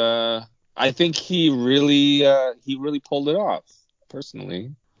 I think he really pulled it off,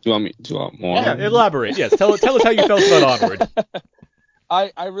 personally. Do you want more? Yeah, elaborate. Yes, tell us how you felt about Onward.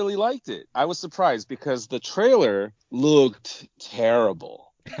 I really liked it. I was surprised because the trailer looked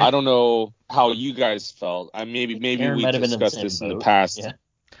terrible. I don't know how you guys felt. Maybe we discussed this in the past. Yeah.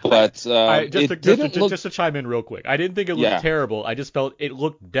 But just to chime in real quick, I didn't think it looked terrible. I just felt it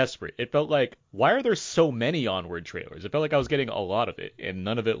looked desperate. It felt like, why are there so many Onward trailers? It felt like I was getting a lot of it, and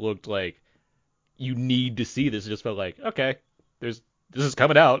none of it looked like you need to see this. It just felt like, okay, this is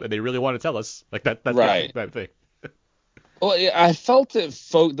coming out, and they really want to tell us like that. That's right. That thing. Well, I felt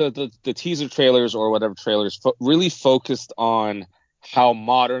that the teaser trailers or whatever trailers really focused on how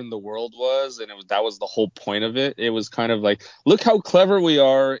modern the world was, and that was the whole point of it. It was kind of like, look how clever we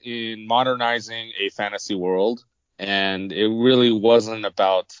are in modernizing a fantasy world, and it really wasn't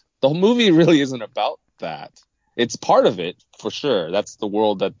about, the whole movie really isn't about that. It's part of it, for sure. That's the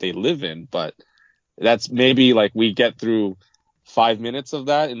world that they live in, but that's maybe like we get through 5 minutes of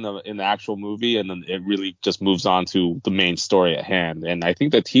that in the actual movie, and then it really just moves on to the main story at hand. And I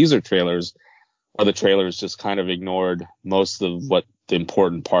think the teaser trailers or the trailers just kind of ignored most of what the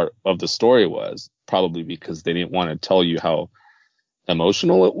important part of the story was, probably because they didn't want to tell you how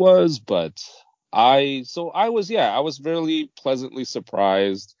emotional it was. But I was very pleasantly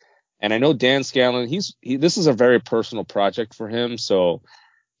surprised. And I know Dan Scanlon, this is a very personal project for him. So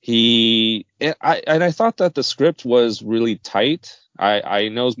I thought that the script was really tight. I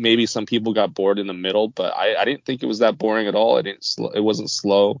know maybe some people got bored in the middle, but I didn't think it was that boring at all. It wasn't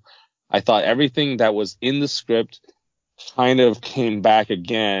slow. I thought everything that was in the script kind of came back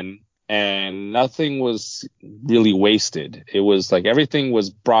again, and nothing was really wasted. It was like everything was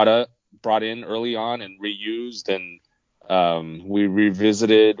brought in early on and reused, and we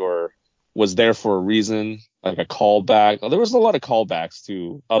revisited or was there for a reason, like a callback. There was a lot of callbacks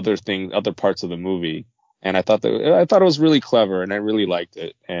to other parts of the movie, and I thought it was really clever, and I really liked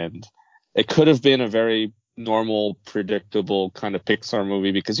it. And it could have been a very normal, predictable kind of Pixar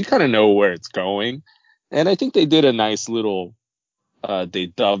movie because you kind of know where it's going. And I think they did a nice little, they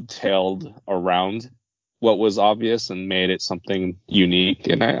dovetailed around what was obvious and made it something unique.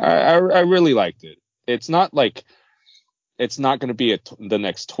 And I really liked it. It's not going to be the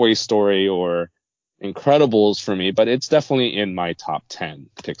next Toy Story or Incredibles for me, but it's definitely in my top 10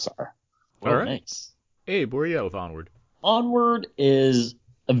 Pixar. All right. Nice. Abe, where are you at with Onward? Onward is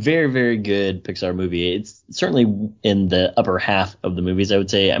a very, very good Pixar movie. It's certainly in the upper half of the movies, I would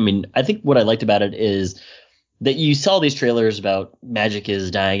say. I mean, I think what I liked about it is that you saw these trailers about magic is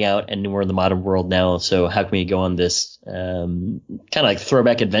dying out and we're in the modern world now. So how can we go on this kind of like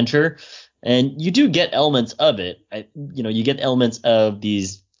throwback adventure? And you do get elements of it. You get elements of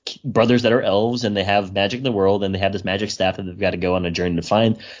these brothers that are elves and they have magic in the world and they have this magic staff that they've got to go on a journey to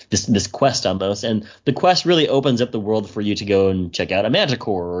find this quest almost. And the quest really opens up the world for you to go and check out a Magicorp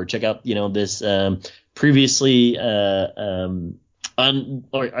or check out, this previously or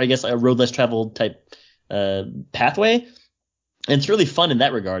I guess a road less traveled type pathway. And it's really fun in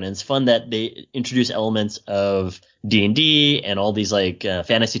that regard. And it's fun that they introduce elements of D&D and all these like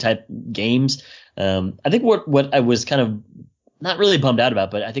fantasy type games. I think what I was kind of not really bummed out about,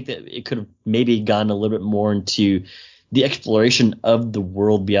 but I think that it could have maybe gone a little bit more into the exploration of the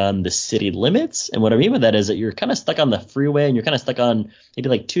world beyond the city limits. And what I mean by that is that you're kind of stuck on the freeway and you're kind of stuck on maybe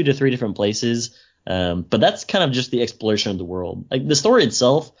like 2 to 3 different places. But that's kind of just the exploration of the world. Like the story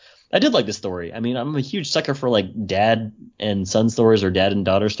itself, I did like the story. I mean, I'm a huge sucker for like dad and son stories or dad and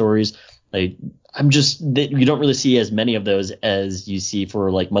daughter stories. Like you don't really see as many of those as you see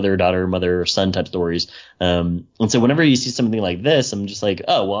for like mother-daughter, mother-son type stories. And so whenever you see something like this, I'm just like,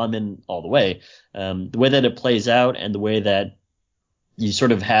 oh, well, I'm in all the way. The way that it plays out and the way that you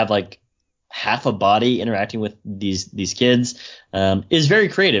sort of have like half a body interacting with these kids is very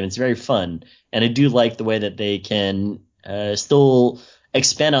creative. It's very fun. And I do like the way that they can still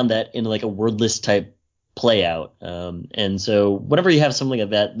expand on that in like a wordless type play out. And so whenever you have something like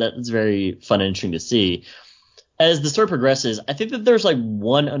that, that's very fun and interesting to see. As the story progresses, I think that there's like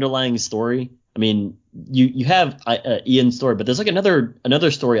one underlying story. I mean, you have Ian's story, but there's like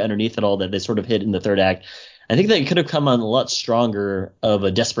another story underneath it all that they sort of hit in the third act. I think that it could have come on a lot stronger of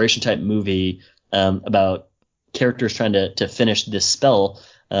a desperation type movie about characters trying to finish this spell.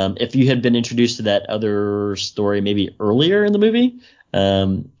 If you had been introduced to that other story maybe earlier in the movie.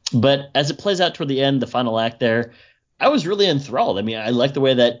 But as it plays out toward the end, the final act there, I was really enthralled. I mean, I like the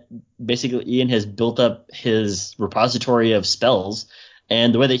way that basically Ian has built up his repository of spells,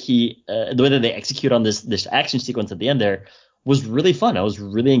 and the way that they execute on this action sequence at the end there was really fun. I was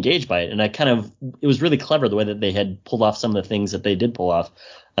really engaged by it, and it was really clever the way that they had pulled off some of the things that they did pull off.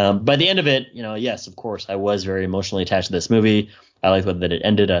 By the end of it, yes, of course, I was very emotionally attached to this movie. I liked the way that it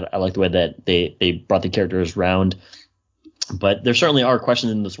ended. I liked the way that they brought the characters round. But there certainly are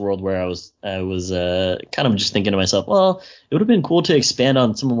questions in this world where I was kind of just thinking to myself, well, it would have been cool to expand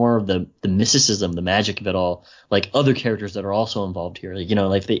on some more of the mysticism, the magic of it all, like other characters that are also involved here. Like,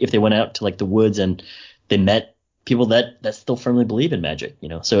 like if they went out to like the woods and they met people that still firmly believe in magic,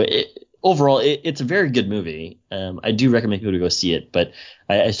 So overall, it's a very good movie. I do recommend people to go see it, but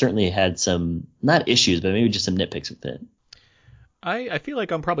I certainly had some, not issues, but maybe just some nitpicks with it. I feel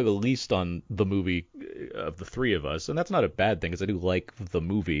like I'm probably the least on the movie of the three of us, and that's not a bad thing because I do like the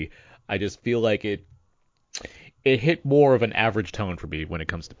movie. I just feel like it hit more of an average tone for me when it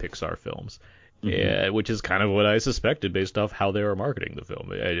comes to Pixar films, which is kind of what I suspected based off how they were marketing the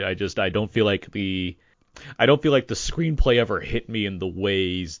film. I don't feel like the screenplay ever hit me in the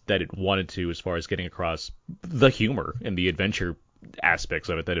ways that it wanted to as far as getting across the humor and the adventure aspects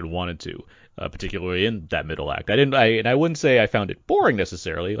of it that it wanted to, particularly in that middle act. I wouldn't say I found it boring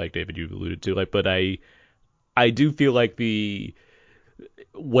necessarily, like David, you alluded to, but I do feel like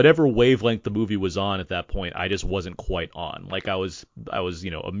whatever wavelength the movie was on at that point, I just wasn't quite on. Like I was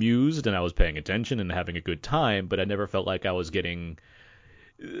amused and I was paying attention and having a good time, but I never felt like I was getting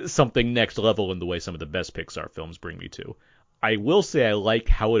something next level in the way some of the best Pixar films bring me to. I will say I like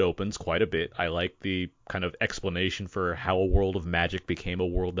how it opens quite a bit. I like the kind of explanation for how a world of magic became a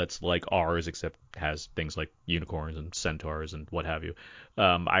world that's like ours, except has things like unicorns and centaurs and what have you.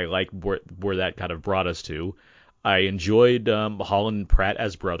 I like where that kind of brought us to. I enjoyed Holland and Pratt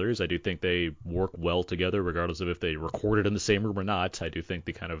as brothers. I do think they work well together, regardless of if they recorded in the same room or not. I do think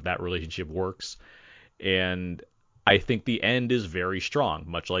that relationship works. And I think the end is very strong,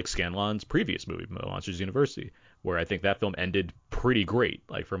 much like Scanlon's previous movie, Monsters University, where I think that film ended pretty great.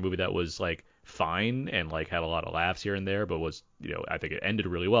 Like for a movie that was like fine and like had a lot of laughs here and there, but was, I think it ended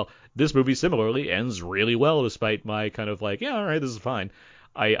really well. This movie similarly ends really well, despite my kind of like, yeah, all right, this is fine.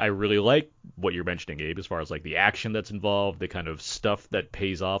 I really like what you're mentioning, Abe, as far as like the action that's involved, the kind of stuff that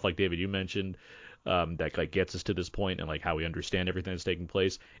pays off, like David, you mentioned, that like gets us to this point and like how we understand everything that's taking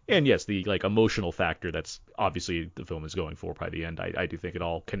place. And yes, the like emotional factor that's obviously the film is going for by the end. I do think it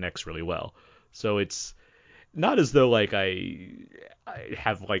all connects really well. So it's not as though like I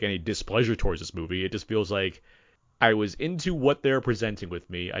have like any displeasure towards this movie. It just feels like I was into what they're presenting with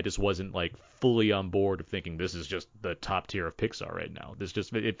me. I just wasn't like fully on board of thinking this is just the top tier of Pixar right now.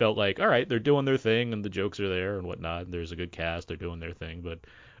 It felt like, all right, they're doing their thing and the jokes are there and whatnot. And there's a good cast, they're doing their thing, but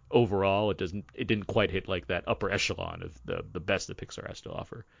overall it didn't quite hit like that upper echelon of the best that Pixar has to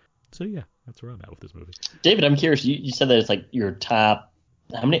offer. So yeah, that's where I'm at with this movie. David, I'm curious. You said that it's like your top.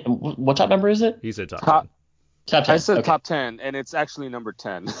 How many? What top number is it? He said top 10. Top 10. I said okay. top 10, and it's actually number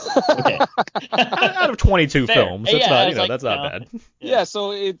 10. Okay. Out of 22 Fair. films, that's Yeah, not that's not bad. Yeah,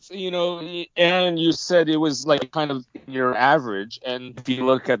 so it's, and you said it was like kind of your average, and if you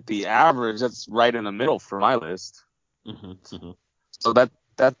look at the average, that's right in the middle for my list. Mm-hmm. So that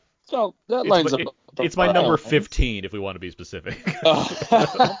lines up. It's my number 15 if we want to be specific. Well,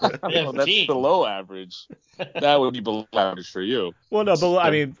 that's below average. That would be below average for you. Well, no, but I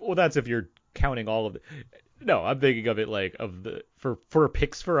mean, that's if you're counting all of it. No, I'm thinking of it like for a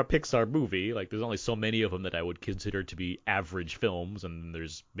Pixar movie. Like there's only so many of them that I would consider to be average films, and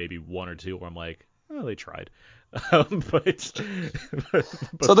there's maybe one or two where I'm like, oh, they tried. But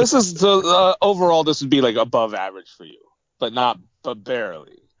so this is overall this would be like above average for you, but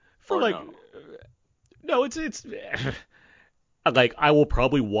barely. For like no, it's like I will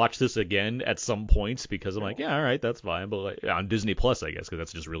probably watch this again at some points because I'm like, yeah, all right, that's fine. But like, on Disney Plus, I guess, because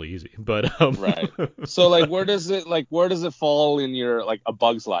that's just really easy. But right. So like, where does it fall in your like A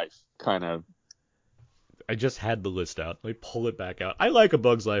Bug's Life kind of? I just had the list out. Let me pull it back out. I like A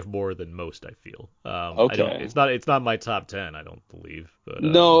Bug's Life more than most, I feel. Okay. It's not my top 10, I don't believe. But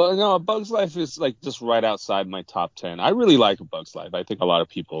no, A Bug's Life is like just right outside my top 10. I really like A Bug's Life. I think a lot of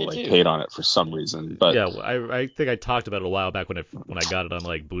people hate on it for some reason. But yeah, I think I talked about it a while back when I got it on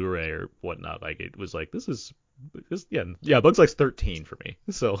like Blu-ray or whatnot. Like it was like this, Bug's Life's 13 for me.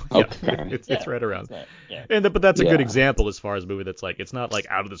 So yeah, okay. it's right around. Yeah. But that's a good example as far as a movie that's like it's not like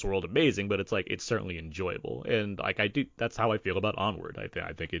out of this world amazing, but it's like it's certainly enjoyable. And like that's how I feel about Onward.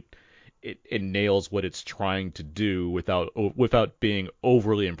 I think it nails what it's trying to do without being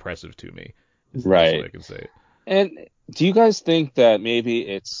overly impressive to me. Right. That's what I can say. And do you guys think that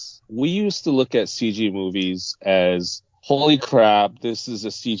maybe we used to look at CG movies as holy crap, this is a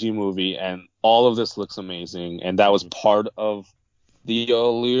CG movie and all of this looks amazing, and that was part of the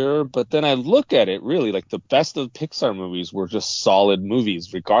allure. But then I look at it really like the best of Pixar movies were just solid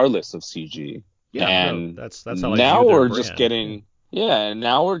movies regardless of CG. Yeah, and that's how now we're brand. just getting and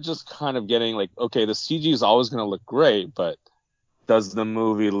now we're just kind of getting like, okay, the CG is always going to look great, but does the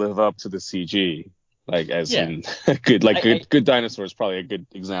movie live up to the CG? Like in Good Dinosaur is probably a good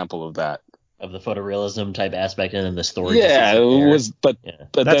example of that. Of the photorealism type aspect and then the story. Yeah, it was, but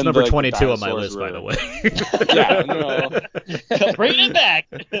that's then number 22 on my list, by the way. Yeah, no. Bring it back.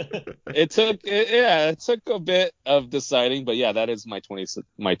 It took a bit of deciding, but yeah, that is my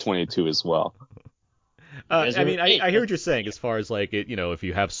 22 as well. I mean, I hear what you're saying as far as like it, if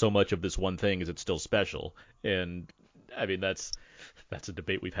you have so much of this one thing, is it still special? And I mean, that's a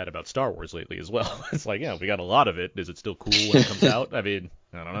debate we've had about Star Wars lately as well. It's like, yeah, we got a lot of it. Is it still cool when it comes out? I mean,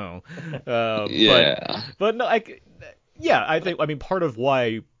 I don't know. But no, I think part of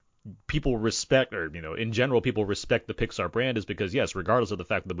why people respect, or in general, people respect the Pixar brand is because, yes, regardless of the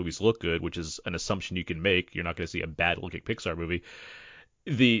fact that the movies look good, which is an assumption you can make, you're not going to see a bad looking Pixar movie.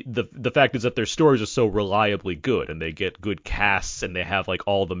 The fact is that their stories are so reliably good, and they get good casts, and they have like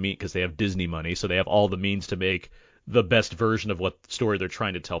all the means because they have Disney money, so they have all the means to make the best version of what story they're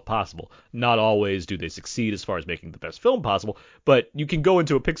trying to tell possible. Not always do they succeed as far as making the best film possible, but you can go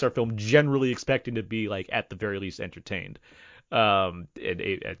into a Pixar film generally expecting to be like at the very least entertained. And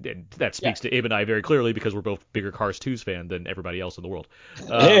that speaks to Abe and I very clearly because we're both bigger Cars 2's fan than everybody else in the world.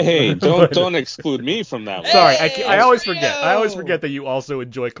 Hey, don't exclude me from that one. Sorry, I always forget. I always forget that you also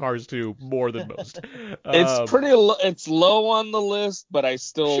enjoy Cars 2 more than most. It's low on the list, but I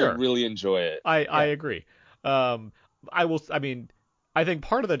still really enjoy it. I agree. I think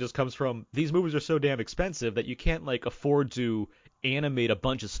part of that just comes from these movies are so damn expensive that you can't like afford to animate a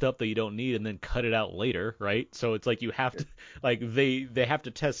bunch of stuff that you don't need and then cut it out later, right? So it's like you have to like they have to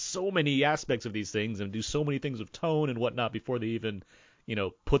test so many aspects of these things and do so many things with tone and whatnot before they even,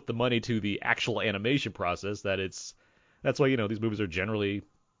 put the money to the actual animation process that's why, these movies are generally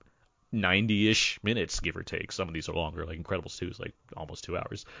 90-ish minutes, give or take. Some of these are longer, like Incredibles 2 is like almost 2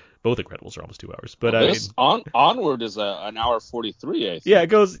 hours. Both Incredibles are almost 2 hours. But Onward is an hour 43, I think. Yeah, it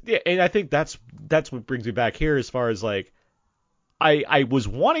goes. Yeah, and I think that's what brings me back here as far as like I was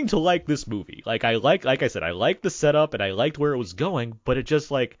wanting to like this movie. Like I said, I liked the setup and I liked where it was going, but it just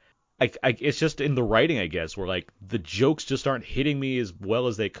like it's just in the writing, I guess, where like the jokes just aren't hitting me as well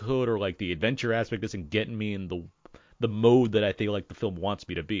as they could, or like the adventure aspect isn't getting me in the mode that I feel like the film wants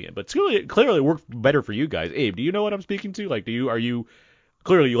me to be in. But it's clearly it worked better for you guys. Abe, do you know what I'm speaking to? Like, are you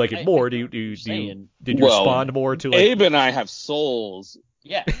clearly you like it more? Did you respond more to like Abe and I have souls?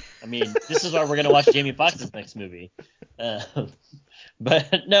 Yeah, I mean, this is why we're gonna watch Jamie Foxx's next movie.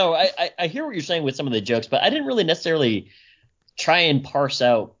 But no, I hear what you're saying with some of the jokes, but I didn't really necessarily try and parse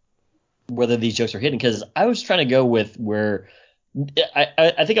out whether these jokes are hidden, because I was trying to go with where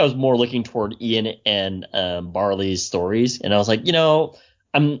I think I was more looking toward Ian and Barley's stories, and I was like,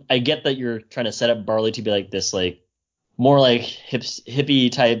 I get that you're trying to set up Barley to be like this, like more like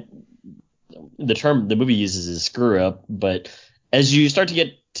hippie type. The term the movie uses is screw up, but as you start to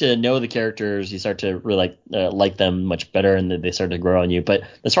get to know the characters, you start to really like them much better, and they start to grow on you. But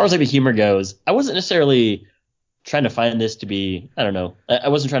as far as like the humor goes, I wasn't necessarily trying to find this to be, I don't know. I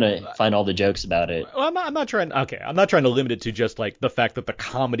wasn't trying to find all the jokes about it. Well, I'm not trying. Okay, I'm not trying to limit it to just like the fact that the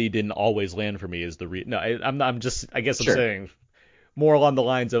comedy didn't always land for me is the no. I'm just. I guess I'm saying more along the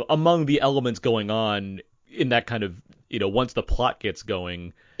lines of among the elements going on in that kind of once the plot gets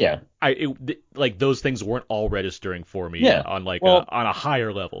going. Yeah. Like those things weren't all registering for me on like on a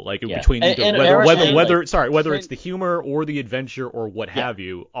higher level, like between whether it's the humor or the adventure or what have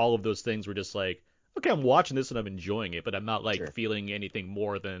you. All of those things were just like, okay, I'm watching this and I'm enjoying it, but I'm not like feeling anything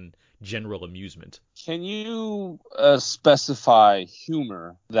more than general amusement. Can you specify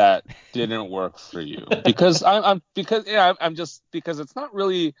humor that didn't work for you? Because because it's not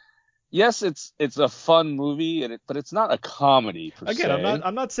really. Yes, it's a fun movie, but it's not a comedy per se. Again,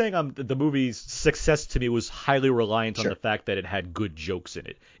 I'm not saying the movie's success to me was highly reliant on the fact that it had good jokes in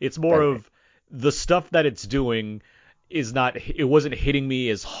it. It's more of the stuff that it's doing it wasn't hitting me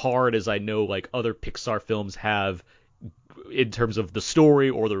as hard as I know like other Pixar films have in terms of the story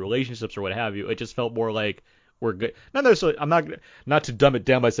or the relationships or what have you. It just felt more like we're good. Not necessarily. I'm not to dumb it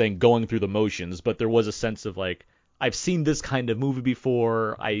down by saying going through the motions, but there was a sense of like, I've seen this kind of movie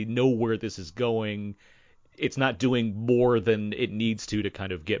before. I know where this is going. It's not doing more than it needs to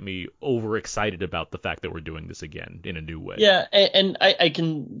kind of get me overexcited about the fact that we're doing this again in a new way. Yeah, and I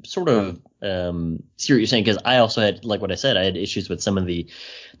can sort of see what you're saying, because I also had, like what I said, I had issues with some of the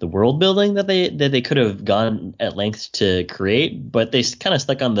world building that they could have gone at lengths to create, but they kind of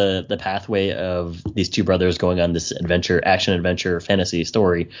stuck on the pathway of these two brothers going on this action adventure fantasy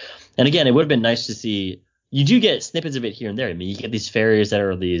story. And again, it would have been nice to see. You do get snippets of it here and there. I mean, you get these fairies that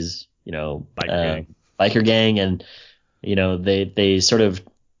are these, biker gang, and they sort of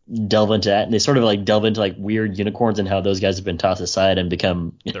delve into that, and they sort of like delve into like weird unicorns and how those guys have been tossed aside and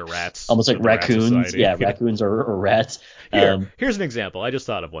become they're rats, almost like raccoons. Raccoons or rats. Here's an example. I just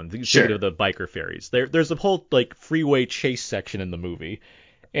thought of one. Thinking of the biker fairies. There's a whole like freeway chase section in the movie.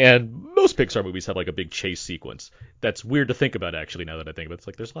 And most Pixar movies have like a big chase sequence. That's weird to think about, actually, now that I think about it. It's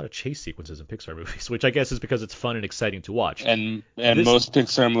like there's a lot of chase sequences in Pixar movies, which I guess is because it's fun and exciting to watch. And most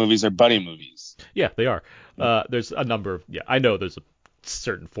Pixar movies are buddy movies. Yeah, they are. There's a number of I know there's a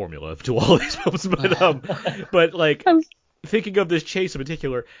certain formula to all these films, but like thinking of this chase in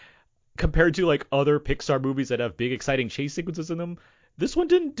particular, compared to like other Pixar movies that have big exciting chase sequences in them, this one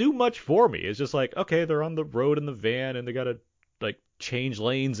didn't do much for me. It's just like, okay, they're on the road in the van and they gotta like change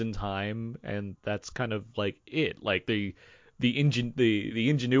lanes in time, and that's kind of like it. Like the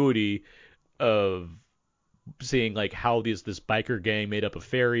ingenuity of seeing like how this biker gang made up of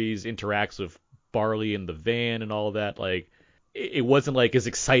fairies interacts with Barley in the van and all of that, like it wasn't like as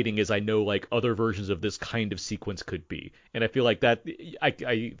exciting as I know like other versions of this kind of sequence could be. And I feel like that I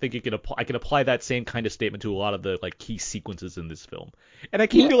think I can apply that same kind of statement to a lot of the like key sequences in this film. And I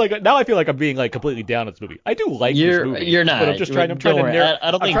feel like I'm being like completely down on this movie. I do like this movie. You're not. But I'm trying to narrow.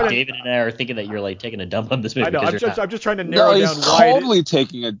 I don't think David and I are thinking that you're like taking a dump on this movie. I know. I'm just trying to No, narrow down he's why. totally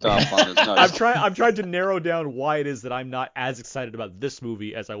taking a dump on this. No, I'm trying to narrow down why it is that I'm not as excited about this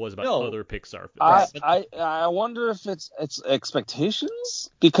movie as I was about other Pixar films. I wonder if it's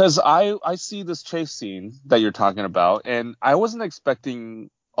expectations, because I see this chase scene that you're talking about, and I wasn't expecting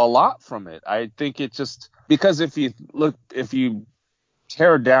a lot from it. I think it just, because if you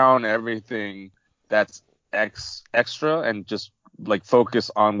tear down everything that's extra and just like focus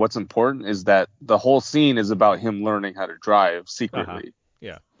on what's important, is that the whole scene is about him learning how to drive secretly.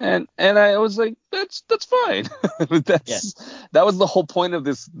 Yeah. And I was like, that's fine. That was the whole point of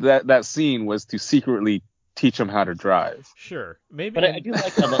that scene, was to secretly teach him how to drive. Sure. Maybe. But I do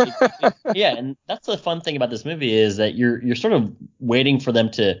like how and that's the fun thing about this movie, is that you're sort of waiting for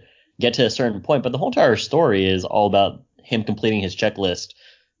them to get to a certain point, but the whole entire story is all about him completing his checklist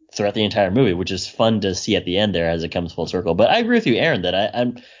throughout the entire movie, which is fun to see at the end there as it comes full circle. But I agree with you, Aaron, that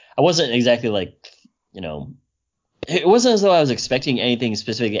I wasn't exactly like, it wasn't as though I was expecting anything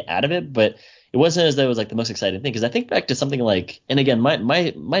specific out of it, but it wasn't as though it was like the most exciting thing. Because I think back to something like, and again, my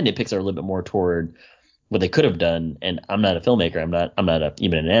nitpicks are a little bit more toward what they could have done. And I'm not a filmmaker. I'm not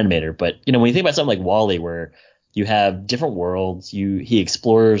even an animator. But when you think about something like WALL-E, where you have different worlds, he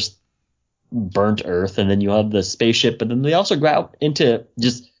explores burnt Earth, and then you have the spaceship, but then they also go out into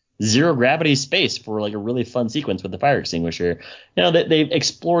just zero gravity space for like a really fun sequence with the fire extinguisher. They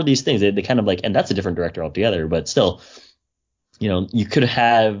explore these things. They kind of like, and that's a different director altogether, but still, you could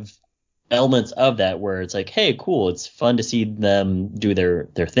have elements of that where it's like, hey, cool, it's fun to see them do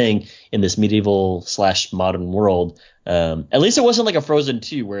their thing in this medieval / modern world. At least it wasn't like a Frozen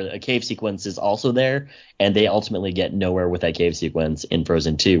 2 where a cave sequence is also there and they ultimately get nowhere with that cave sequence in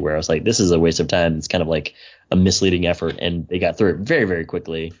Frozen 2, where I was like, this is a waste of time. It's kind of like a misleading effort, and they got through it very, very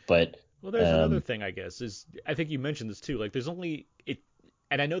quickly. But well, there's another thing, I guess, is I think you mentioned this too. Like, there's only it.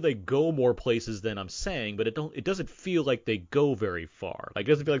 And I know they go more places than I'm saying, but it doesn't feel like they go very far. Like, it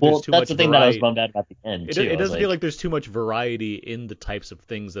doesn't feel like there's too much variety. That's the thing that I was bummed out about the end, too. It doesn't feel like there's too much variety in the types of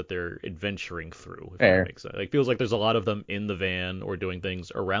things that they're adventuring through, if that makes sense. Like, it feels like there's a lot of them in the van or doing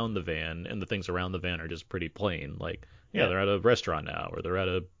things around the van, and the things around the van are just pretty plain. Like, they're at a restaurant now, or they're at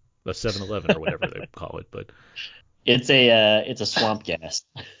a 7-Eleven or whatever they call it. But it's a swamp gas,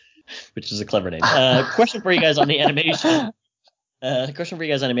 which is a clever name. Question for you guys on the animation. Question for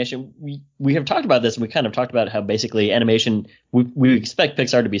you guys on animation. We have talked about this, and we kind of talked about how basically animation, we expect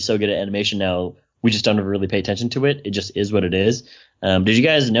Pixar to be so good at animation now, we just don't really pay attention to it. It just is what it is. Did you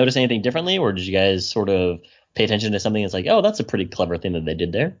guys notice anything differently, or did you guys sort of pay attention to something that's like, oh, that's a pretty clever thing that they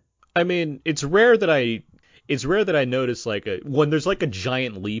did there? I mean, it's rare that I notice like when there's like a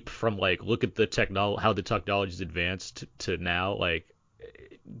giant leap from like, look at how the technology's advanced to now, like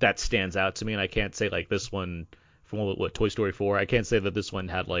that stands out to me, and I can't say like this one from what Toy Story 4, I can't say that this one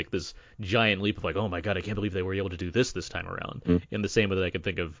had like this giant leap of like, oh my god, I can't believe they were able to do this time around. In the same way that I can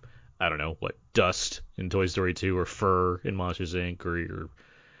think of, I don't know, what, dust in Toy Story 2, or fur in Monsters Inc., or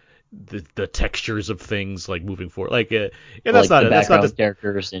the textures of things like moving forward. Like, that's like not the that's not the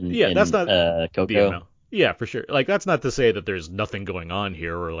characters in that's not Coco. Yeah, for sure. Like, that's not to say that there's nothing going on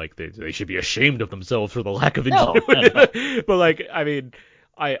here, or like they should be ashamed of themselves for the lack of ingenuity. No. But like, I mean,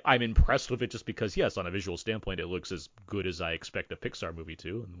 I'm impressed with it just because, yes, on a visual standpoint, it looks as good as I expect a Pixar movie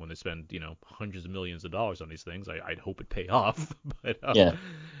to. And when they spend, hundreds of millions of dollars on these things, I'd hope it pay off. But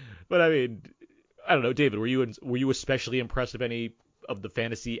I mean, I don't know, David, were you especially impressed with any of the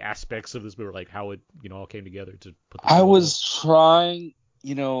fantasy aspects of this movie, like how it, all came together to put this? I was trying,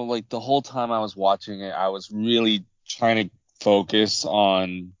 like the whole time I was watching it, I was really trying to focus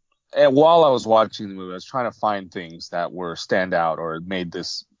on. And while I was watching the movie, I was trying to find things that were stand out or made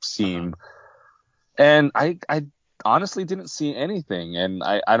this seem. And I honestly didn't see anything. And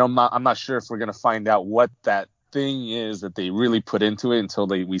I'm not sure if we're gonna find out what that thing is that they really put into it until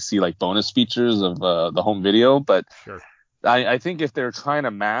we see like bonus features of the home video. But sure. I think if they're trying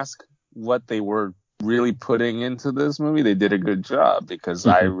to mask what they were really putting into this movie, they did a good job, because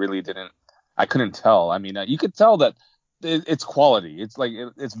I couldn't tell. I mean, you could tell that. It's quality. It's like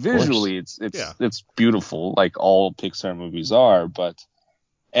it's visually, it's beautiful, like all Pixar movies are.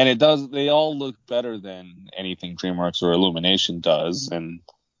 And they all look better than anything DreamWorks or Illumination does.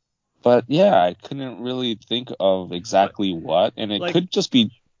 But yeah, I couldn't really think of exactly what, and it could just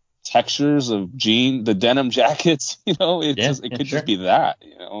be textures of the denim jackets. It could just be that.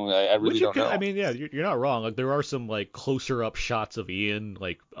 I really don't know. I mean, yeah, you're not wrong. Like there are some like closer up shots of Ian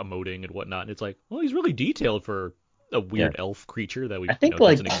like emoting and whatnot, and it's like, well, he's really detailed for a weird elf creature that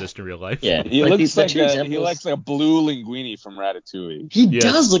doesn't exist in real life. Yeah, he looks like a blue linguini from Ratatouille. He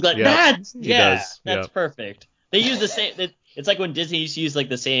does look like that. Yeah, that's perfect. They use the same. It's like when Disney used to use like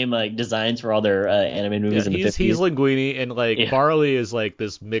the same like designs for all their animated movies in the 50s. He's Linguini, and like Barley is like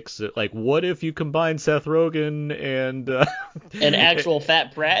this mix. Like, what if you combine Seth Rogen and an actual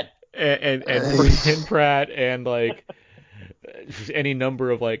fat Pratt and Pratt and like any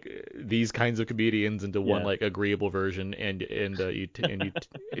number of like these kinds of comedians into one like agreeable version, and you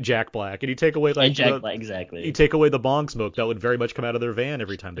Jack Black, and you take away like Jack Black, exactly. You take away the bong smoke that would very much come out of their van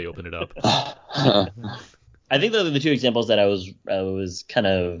every time they open it up. I think those are the two examples that I was kind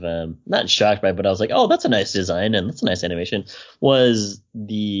of not shocked by, but I was like, oh, that's a nice design and that's a nice animation. Was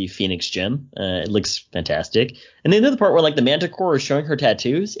the Phoenix Gem? It looks fantastic. And then the other part where like the Manticore is showing her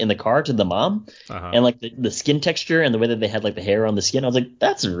tattoos in the car to the mom, and like the skin texture and the way that they had like the hair on the skin, I was like,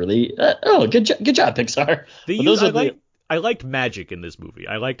 that's really good job, Pixar. I liked magic in this movie.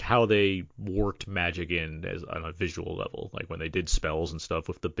 I liked how they worked magic on a visual level, like when they did spells and stuff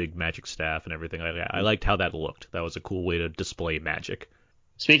with the big magic staff and everything. I liked how that looked. That was a cool way to display magic.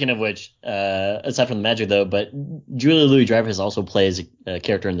 Speaking of which, aside from the magic though, but Julia Louis-Dreyfus also plays a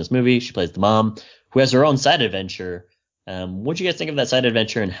character in this movie. She plays the mom who has her own side adventure. What do you guys think of that side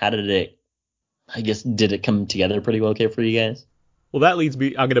adventure, and how did it come together pretty well for you guys? Well, that leads me.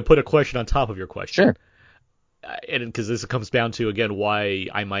 I'm going to put a question on top of your question. Sure. And because this comes down to again why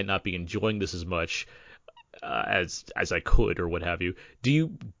I might not be enjoying this as much as I could or what have you. Do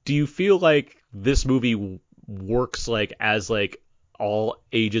you feel like this movie works like as like all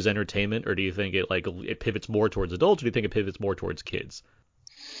ages entertainment, or do you think it pivots more towards adults, or do you think it pivots more towards kids?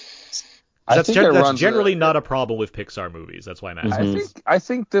 That's generally not a problem with Pixar movies. That's why I'm asking. I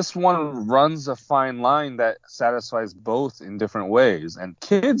think this one runs a fine line that satisfies both in different ways. And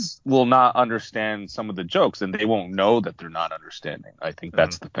kids will not understand some of the jokes, and they won't know that they're not understanding. I think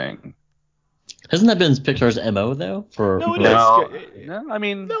that's the thing. Hasn't that been Pixar's MO though? I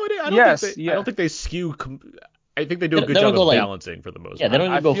don't think they skew. I think they do a good job of balancing for the most part. Yeah, they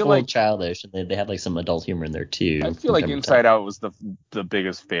don't even go full childish, and they have like some adult humor in there too. I feel like Inside Out was the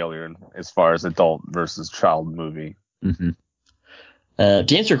biggest failure as far as adult versus child movie. Mm-hmm.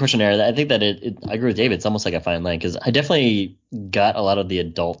 To answer your question, Aaron, I think that I agree with David. It's almost like a fine line, because I definitely got a lot of the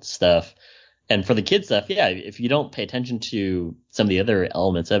adult stuff, and for the kid stuff, if you don't pay attention to some of the other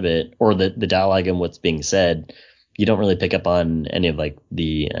elements of it, or the dialogue and what's being said, you don't really pick up on any of like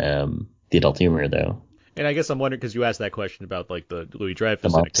the adult humor though. And I guess I'm wondering, because you asked that question about like the Louis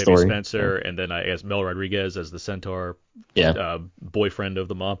Dreyfus and Octavia Spencer, and then I guess Mel Rodriguez as the centaur boyfriend of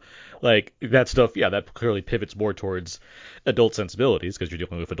the mom, like that stuff. Yeah, that clearly pivots more towards adult sensibilities because you're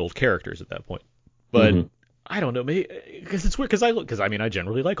dealing with adult characters at that point. But I don't know, maybe because it's weird because I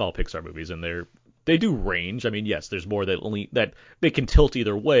generally like all Pixar movies, and they do range. I mean, yes, there's more that they can tilt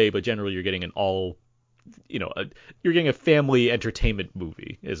either way, but generally you're getting you're getting a family entertainment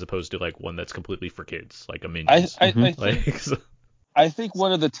movie as opposed to like one that's completely for kids, like a Minions. I think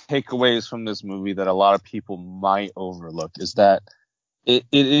one of the takeaways from this movie that a lot of people might overlook is that it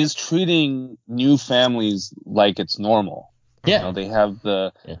is treating new families like it's normal. Yeah. They have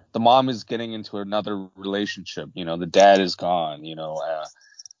the mom is getting into another relationship. The dad is gone.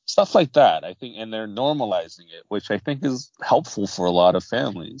 Stuff like that. I think, and they're normalizing it, which I think is helpful for a lot of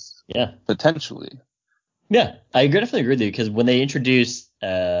families. Yeah. Potentially. Yeah, I definitely agree with you, because when they introduced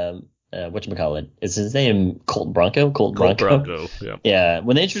whatchamacallit, is his name Colt Bronco? Colt Bronco, yeah. Yeah,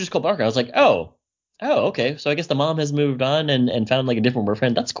 when they introduced Colt Bronco, I was like, oh, okay, so I guess the mom has moved on and found like a different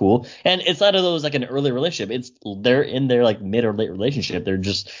boyfriend. That's cool. And it's not like an early relationship. They're in their like mid or late relationship. They're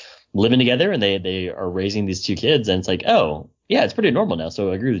just living together, and they are raising these two kids, and it's like, oh, yeah, it's pretty normal now.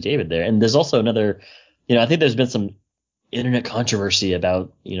 So I agree with David there. And there's also another, I think there's been some internet controversy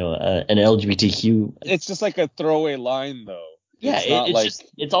about an LGBTQ. It's just like a throwaway line though. Yeah,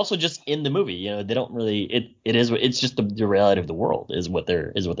 it's also just in the movie. They don't really it's just the reality of the world is what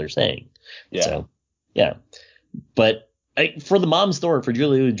they're saying. Yeah. So yeah, but for the mom story, for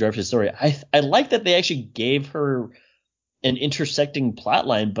Julia Louis-Dreyfus' story, I like that they actually gave her an intersecting plot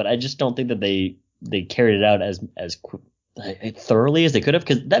line, but I just don't think that they carried it out as thoroughly as they could have,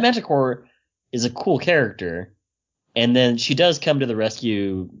 because that Manticore is a cool character. And then she does come to the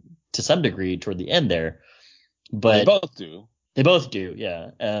rescue to some degree toward the end there. But they both do. They both do, yeah.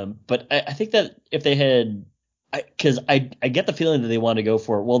 But I think that if they had, because I get the feeling that they want to go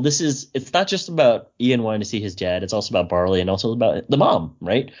for, well, it's not just about Ian wanting to see his dad. It's also about Barley and also about the mom,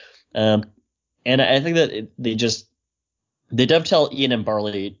 right? And I think that they dovetail Ian and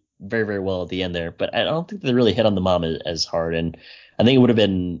Barley very, very well at the end there, but I don't think they really hit on the mom as hard. And I think it would have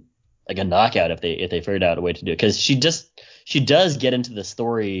been like a knockout if they figured out a way to do it, because she does get into the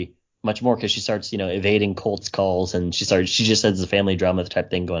story much more, because she starts, evading Colt's calls, and she just has the family drama type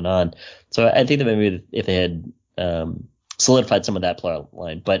thing going on. So I think that maybe if they had solidified some of that plot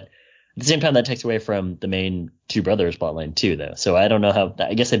line, but at the same time that takes away from the main two brothers plot line too, though. So I don't know how.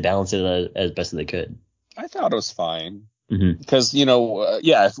 I guess they balanced it as best as they could. I thought it was fine. Because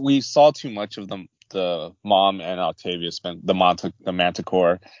if we saw too much of the mom and Octavia spent the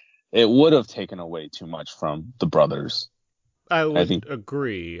Manticore, it would have taken away too much from the brothers. I would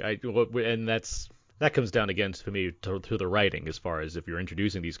agree. And that comes down again for me to the writing, as far as if you're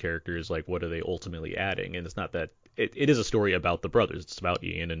introducing these characters, like what are they ultimately adding? And it's not that it is a story about the brothers. It's about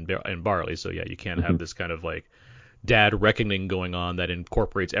Ian and Barley. So yeah, you can't have this kind of like dad reckoning going on that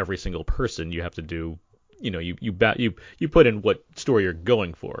incorporates every single person. You have to do. You put in what story you're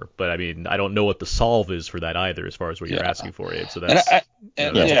going for, but I mean, I don't know what the solve is for that either, as far as what you're asking for it. So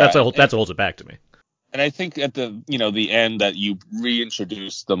that's what holds it back to me. And I think at the end that you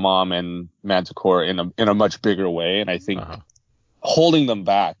reintroduce the mom and Manticore in a much bigger way, and I think holding them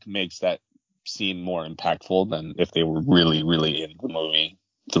back makes that scene more impactful than if they were really, really in the movie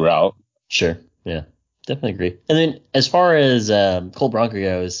throughout. Sure, yeah, definitely agree. And then as far as Colt Bronco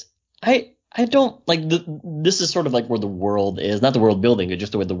goes, I don't like this is sort of like where the world is, not the world building, but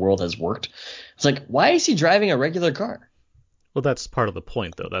just the way the world has worked. It's like, why is he driving a regular car? Well, that's part of the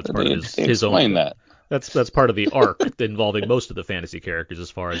point, though. That's part of his own. Explain that. That's part of the arc involving most of the fantasy characters, as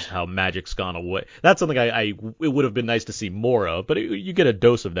far as how magic's gone away. That's something it would have been nice to see more of, but you get a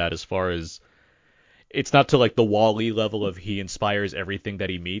dose of that, as far as it's not to like the WALL-E level of he inspires everything that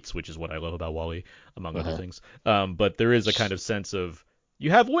he meets, which is what I love about WALL-E, among other things. But there is a kind of sense of, you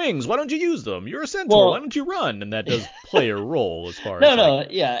have wings, why don't you use them? You're a centaur, why don't you run? And that does play a role as far as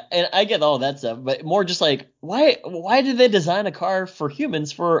yeah, and I get all that stuff, but more just like, why did they design a car for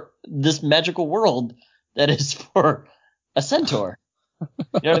humans for this magical world that is for a centaur? You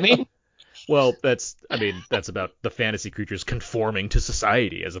know what I mean? Well, that's about the fantasy creatures conforming to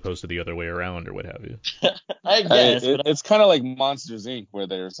society as opposed to the other way around, or what have you. I guess. It's kind of like Monsters, Inc., where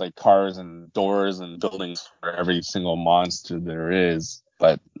there's like cars and doors and buildings for every single monster there is,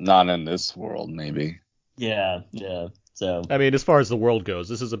 but not in this world, maybe. Yeah. So I mean, as far as the world goes,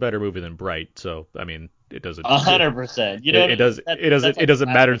 this is a better movie than Bright. So I mean, it doesn't. 100%. It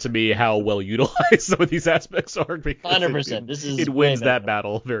doesn't matter to me how well utilized some of these aspects are. 100%. It wins that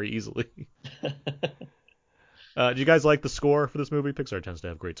battle very easily. Do you guys like the score for this movie? Pixar tends to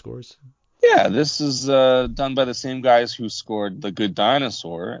have great scores. Yeah, this is done by the same guys who scored The Good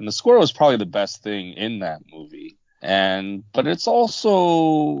Dinosaur, and the score was probably the best thing in that movie. But it's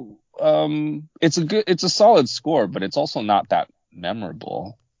also it's a solid score, but it's also not that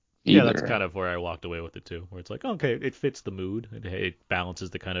memorable either. Yeah, that's kind of where I walked away with it too, where it's like, okay, it fits the mood, it balances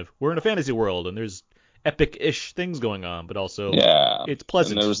the kind of, we're in a fantasy world and there's epic-ish things going on, but also it's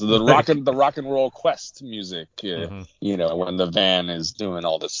pleasant. And there's the rock and roll quest music, when the van is doing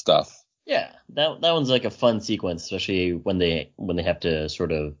all this stuff. Yeah, that one's like a fun sequence, especially when they have to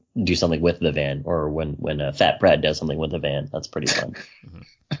sort of do something with the van, or when Fat Brad does something with the van. That's pretty fun.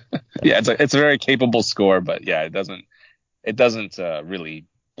 Yeah, it's a very capable score, but yeah, it doesn't really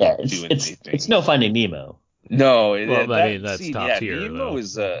do anything. It's no Finding Nemo. No, that's top tier. Nemo though.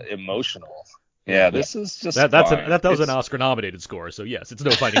 is emotional. Yeah, this is just that was an Oscar-nominated score, so yes, it's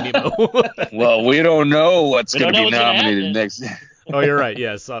no Finding Nemo. Well, we don't know what's going to be nominated next. Oh, you're right.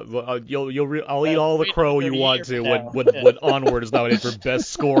 Yes, I'll eat all the crow you want to when Onward is nominated for best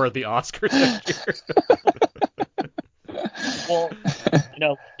score at the Oscars next year. Well,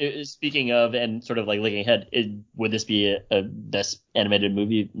 speaking of, and sort of like looking ahead, would this be a best animated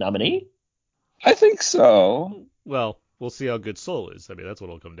movie nominee? I think so. Well, we'll see how good Soul is. I mean, that's what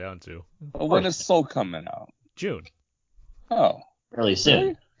it'll come down to. Well, when is Soul coming out? June. Oh, really soon.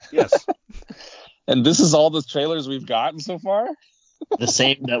 Really? Yes. And this is all the trailers we've gotten so far? The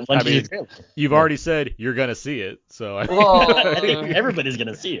same that one. I mean, you've already said you're gonna see it, so I think everybody's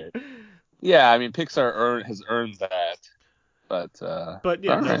gonna see it. Yeah, I mean, Pixar has earned that, but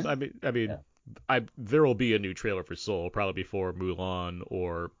yeah, right. No, I mean, there will be a new trailer for Soul probably before Mulan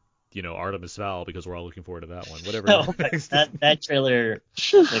or Artemis Fowl, because we're all looking forward to that one. Whatever. That trailer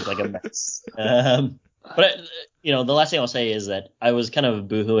looked like a mess. But the last thing I'll say is that I was kind of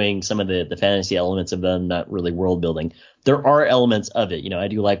boohooing some of the fantasy elements of them not really world building. There are elements of it. I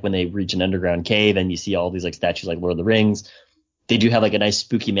do like when they reach an underground cave and you see all these like statues like Lord of the Rings. They do have like a nice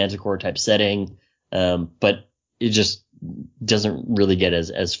spooky Manticore type setting. But it just doesn't really get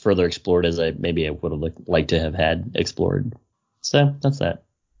as further explored as I would have liked to have had explored. So that's that.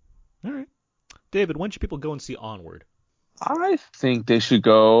 All right. David, when should people go and see Onward? I think they should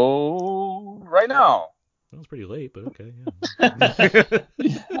go right now. That was pretty late, but okay.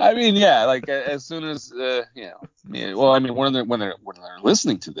 Yeah. I mean, yeah, like as soon as well, I mean, when they're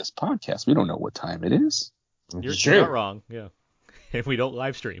listening to this podcast, we don't know what time it is. You're not wrong. Yeah. And we don't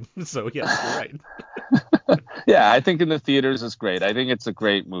live stream, so yes, you're right. Yeah, I think in the theaters it's great. I think it's a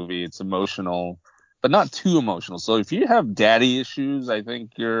great movie. It's emotional, but not too emotional. So if you have daddy issues, I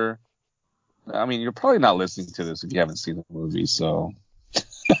think you're probably not listening to this if you haven't seen the movie. So,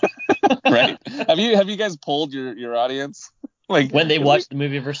 right? Have you guys polled your audience? Like when they watch the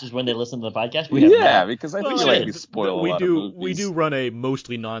movie versus when they listen to the podcast? Because I think we spoil a lot of movies. We do run a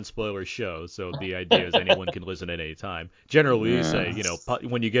mostly non-spoiler show, so the idea is anyone can listen at any time. Generally, we say,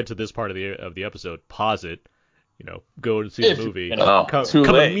 when you get to this part of the episode, pause it, go and see the movie.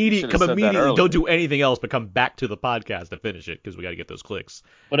 Come immediately. Don't do anything else, but come back to the podcast to finish it because we got to get those clicks.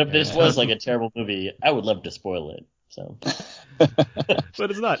 But if this was like a terrible movie, I would love to spoil it. So.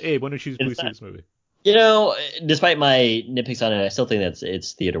 But it's not. Abe, when did you see this movie? Despite my nitpicks on it, I still think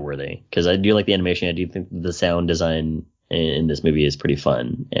it's theater worthy because I do like the animation. I do think the sound design in this movie is pretty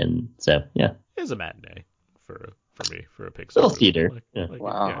fun, and so yeah. It's a matinee for me for a Pixar. Still theater.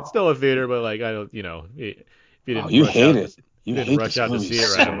 Wow. Yeah, it's still a theater, but like I don't, if you didn't you didn't rush out to see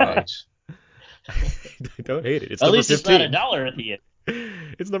it right away. Don't hate it. It's at number least 15. It's not $1 at the end.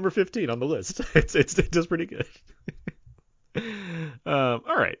 It's number 15 on the list. It does pretty good. All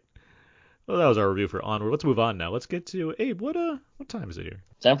right. Well, that was our review for Onward. Let's move on now. Let's get to Abe. What time is it here?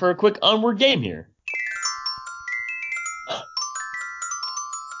 Time for a quick Onward game here.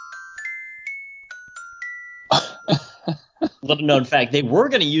 Little known fact: they were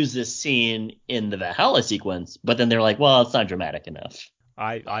going to use this scene in the Valhalla sequence, but then they're like, "Well, it's not dramatic enough."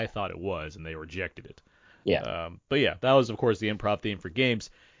 I thought it was, and they rejected it. Yeah. But yeah, that was of course the improv theme for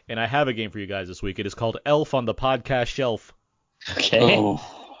games, and I have a game for you guys this week. It is called Elf on the Podcast Shelf. Okay. Oh.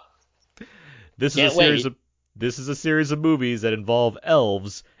 This is a series of movies that involve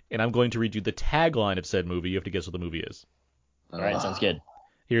elves, and I'm going to read you the tagline of said movie. You have to guess what the movie is. All right, sounds good.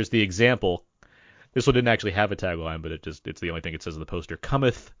 Here's the example. This one didn't actually have a tagline, but it's the only thing it says in the poster.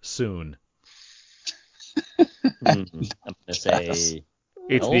 Cometh soon. I'm gonna say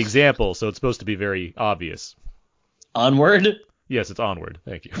it's the example, so it's supposed to be very obvious. Onward? Yes, it's Onward.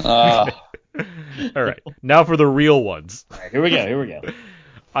 Thank you. All right, now for the real ones. All right, here we go.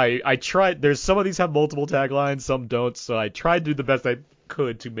 I tried. There's some of these have multiple taglines, some don't. So I tried to do the best I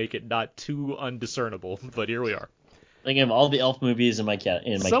could to make it not too undiscernible. But here we are. Thinking of all the elf movies in my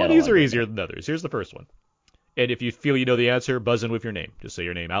catalog. Some of these are easier than others. Here's the first one. And if you feel you know the answer, buzz in with your name. Just say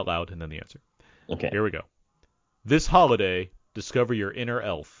your name out loud and then the answer. Okay. Here we go. This holiday, discover your inner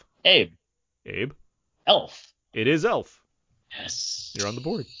elf. Abe. Elf. It is Elf. Yes. You're on the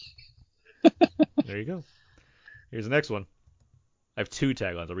board. There you go. Here's the next one. I have two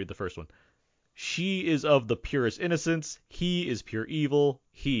taglines. I'll read the first one. She is of the purest innocence. He is pure evil.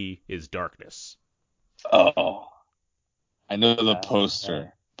 He is darkness. Oh. I know the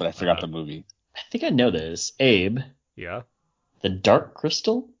poster, but I forgot the movie. I think I know this. Abe. Yeah? The Dark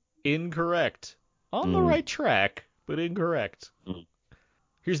Crystal? Incorrect. On the right track, but incorrect.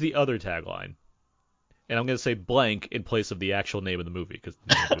 Here's the other tagline. And I'm going to say blank in place of the actual name of the movie.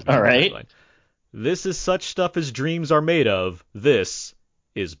 All right. Tagline. This is such stuff as dreams are made of. This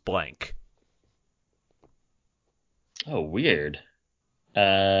is blank. Oh, weird.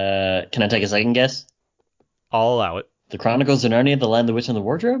 Can I take a second guess? I'll allow it. The Chronicles of Narnia, The Lion, the Witch, and the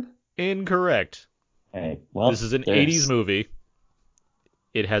Wardrobe? Incorrect. All right. Well, this is an 80s movie.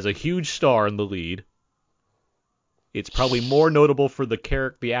 It has a huge star in the lead. It's probably more notable for the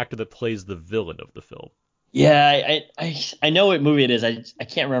actor that plays the villain of the film. Yeah, I know what movie it is. I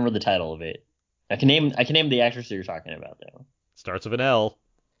can't remember the title of it. I can name the actress that you're talking about though. Starts with an L.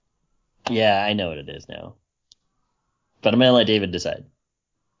 Yeah, I know what it is now. But I'm gonna let David decide.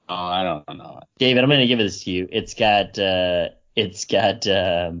 Oh, I don't know. David, I'm gonna give this to you. It's got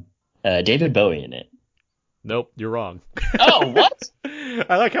David Bowie in it. Nope, you're wrong. Oh, what?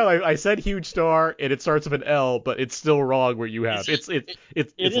 I like how I said huge star and it starts with an L, but it's still wrong where you have it's Legend.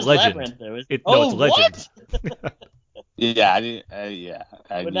 It's Legend. It's Legend.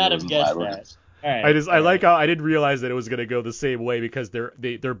 I would not have guessed that. All right, I like how I didn't realize that it was gonna go the same way because they're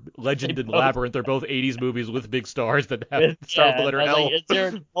Legend and Labyrinth. They're both 80s movies with big stars that start with the letter L. Like, is there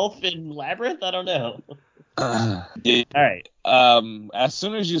an elf in Labyrinth? I don't know. All right. As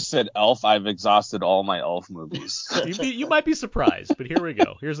soon as you said Elf, I've exhausted all my Elf movies. You might be surprised, but here we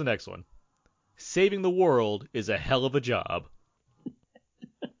go. Here's the next one. Saving the world is a hell of a job.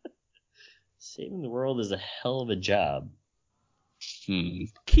 Saving the world is a hell of a job. Key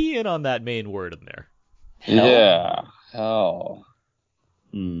in on that main word in there. Hell? Yeah. Hell.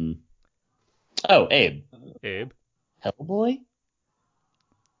 Oh, Abe. Abe? Hellboy?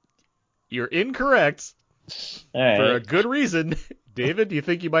 You're incorrect. All right. For a good reason. David, do you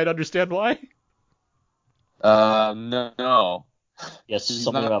think you might understand why? No. Yes, He's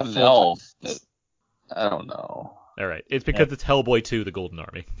something not about an full elf. I don't know. All right. It's because it's Hellboy 2, The Golden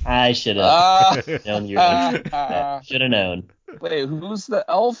Army. I should have known you were should have known. Wait, who's the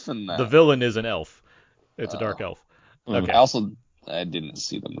elf in that? The villain is an elf. It's a dark elf. Okay. I didn't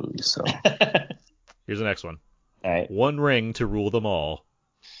see the movie, so. Here's the next one. All right. One ring to rule them all.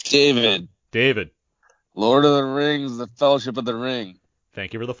 David. Lord of the Rings, The Fellowship of the Ring.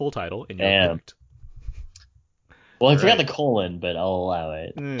 Thank you for the full title, and you're correct. Well, I forgot the colon, but I'll allow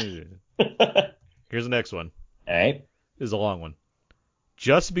it. Here's the next one. All right. This is a long one.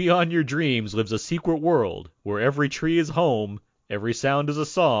 Just beyond your dreams lives a secret world where every tree is home, every sound is a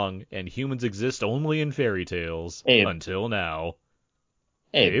song, and humans exist only in fairy tales. Abe. Until now.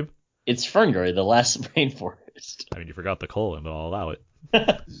 Abe? It's Ferngully, the last rainforest. I mean, you forgot the colon, but I'll allow it.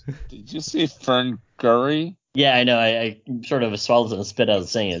 Did you say Ferngully? Yeah, I know. I sort of swallowed and spit out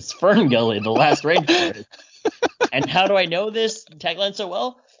saying it's Ferngully, the last rainforest. And how do I know this tagline so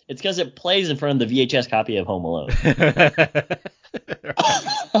well? It's because it plays in front of the VHS copy of Home Alone.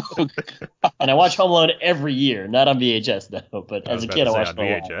 And I watch Home Alone every year, not on VHS though, but as a kid I watched it on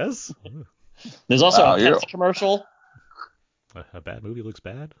VHS. There's also a Pepsi commercial. A bad movie looks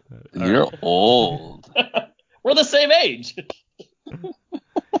bad. You're old. We're the same age.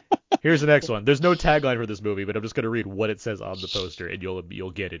 Here's the next one. There's no tagline for this movie, but I'm just going to read what it says on the poster, and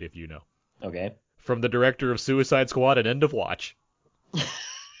you'll get it if you know. Okay. From the director of Suicide Squad and End of Watch.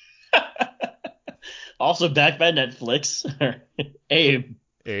 Also backed by Netflix.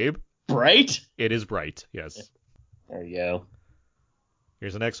 Abe. Bright? It is Bright, yes. There you go.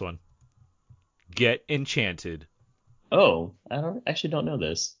 Here's the next one. Get Enchanted. Oh, I don't know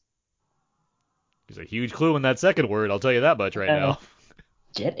this. There's a huge clue in that second word, I'll tell you that much right now.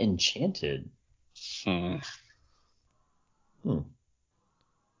 Get Enchanted.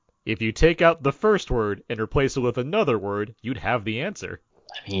 If you take out the first word and replace it with another word, you'd have the answer.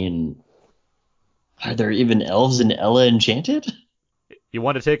 I mean, are there even elves in Ella Enchanted? You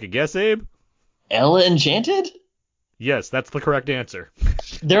want to take a guess, Abe? Ella Enchanted? Yes, that's the correct answer.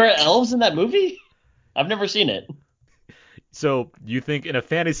 There are elves in that movie? I've never seen it. So, you think in a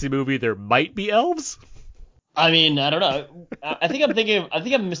fantasy movie there might be elves? I mean, I don't know. I think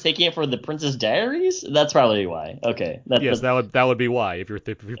I'm mistaking it for The Princess Diaries. That's probably why. Okay. That would be why. If you're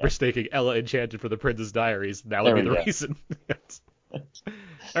mistaking Ella Enchanted for The Princess Diaries, that would be the reason.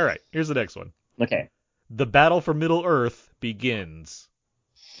 All right, here's the next one. Okay. The battle for Middle Earth begins.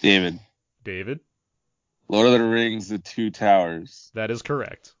 David. Lord of the Rings, The Two Towers. That is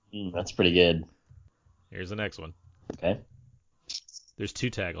correct. That's pretty good. Here's the next one. Okay. There's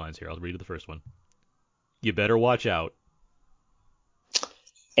two taglines here. I'll read the first one. You better watch out.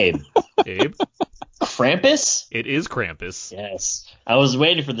 Abe. Krampus? It is Krampus. Yes. I was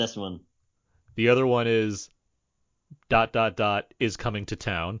waiting for this one. The other one is ... is coming to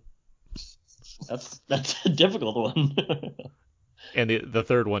town. That's a difficult one. And the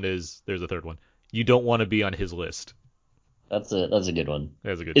third one is, there's a third one. You don't want to be on his list. That's a good one.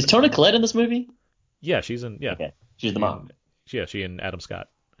 That's a good. Is Toni Collette in this movie? Yeah, she's in. Yeah. Okay. She's the mom. She and Adam Scott.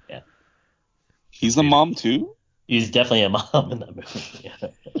 Yeah. He's the mom too? He's definitely a mom in that movie.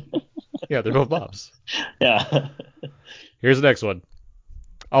 Yeah, they're both moms. Yeah. Here's the next one.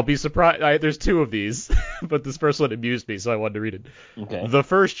 I'll be surprised. There's two of these, but this first one amused me, so I wanted to read it. Okay. The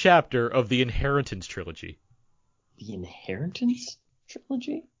first chapter of the Inheritance trilogy. The Inheritance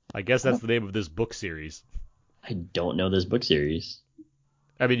trilogy? I guess that's the name of this book series. I don't know this book series.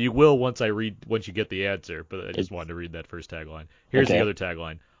 I mean, you will once you get the answer, but I just wanted to read that first tagline. Here's the other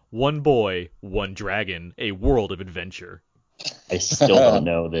tagline. One boy, one dragon, a world of adventure. I still don't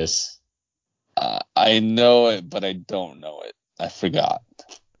know this. I know it, but I don't know it. I forgot.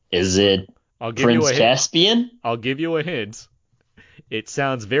 Is it Prince Caspian? I'll give you a hint. It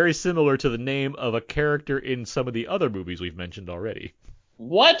sounds very similar to the name of a character in some of the other movies we've mentioned already.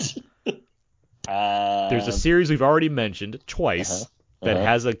 What? There's a series we've already mentioned twice that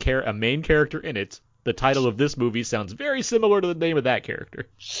has a main character in it. The title of this movie sounds very similar to the name of that character.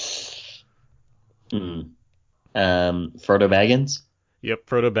 Frodo Baggins? Yep,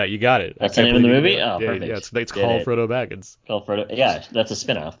 Frodo Baggins. You got it. That's the name of the movie? Oh, perfect. Yeah, it's called Frodo Baggins. Called Frodo. Yeah, that's a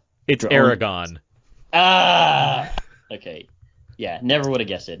spinoff. It's Aragon. Okay. Yeah, never would have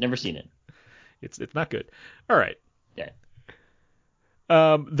guessed it. Never seen it. It's not good. All right. Okay.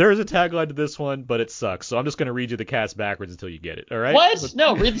 There's a tagline to this one, but it sucks. So I'm just gonna read you the cast backwards until you get it. All right? What?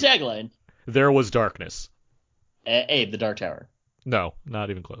 No, read the tagline. There was darkness. Abe, the Dark Tower. No,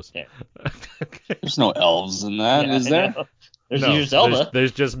 not even close. Yeah. There's no elves in that, is there? There's No, Idris Elba.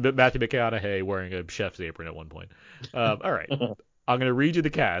 There's just Matthew McConaughey wearing a chef's apron at one point. All right. I'm gonna read you the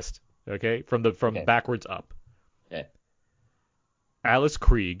cast. Okay, from backwards up. Okay. Alice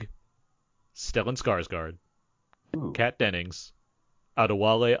Krieg, Stellan Skarsgård, Kat Dennings,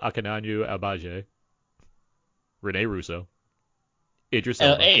 Adewale Akinanu-Agbaje, Rene Russo, Idris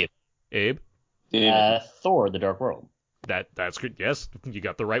Elba. Abe. Thor: The Dark World. That's good. Yes, you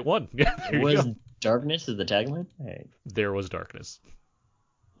got the right one. Darkness is the tagline? Right. There was darkness.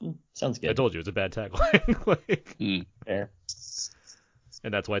 Sounds good. I told you it's a bad tagline. Fair.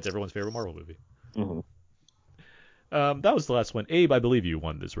 And that's why it's everyone's favorite Marvel movie. Mm-hmm. That was the last one. Abe, I believe you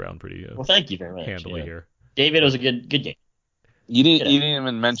won this round pretty well, thank you very much. handily here. David, it was a good game. You didn't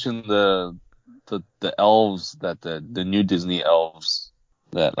even mention the elves the new Disney elves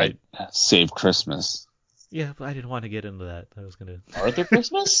that save Christmas. Yeah, but I didn't want to get into that. I was gonna Arthur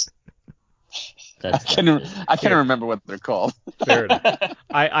Christmas? I can't remember what they're called. Fair enough.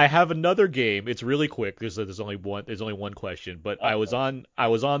 I have another game. It's really quick. There's only one question, but I was on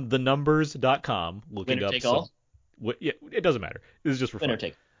thenumbers.com looking Winner up take some. all? Yeah, it doesn't matter. This is just for Winner fun.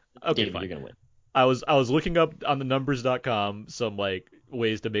 take. Okay, David, fine. you're gonna win. I was looking up on thenumbers.com some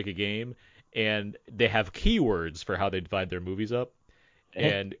ways to make a game, and they have keywords for how they divide their movies up.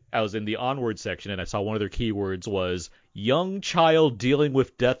 And I was in the onward section, and I saw one of their keywords was young child dealing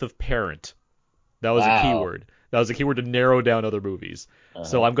with death of parent. That was a keyword. That was a keyword to narrow down other movies.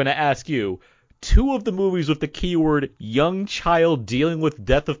 So I'm going to ask you, 2 of the movies with the keyword young child dealing with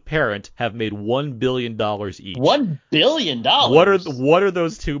death of parent have made $1 billion each. $1 billion? What are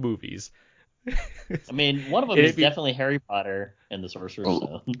those 2 movies? I mean, one of them is definitely Harry Potter and the Sorcerer's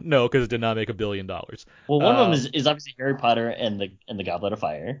Stone. No, because it did not make $1 billion. Well, one of them is obviously Harry Potter and the Goblet of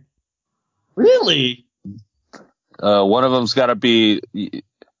Fire. Really? One of them's got to be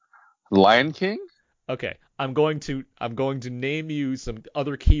Lion King. Okay, I'm going to name you some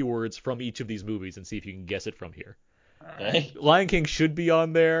other keywords from each of these movies and see if you can guess it from here. Okay. Lion King should be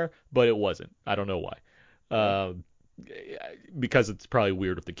on there, but it wasn't. I don't know why. Because it's probably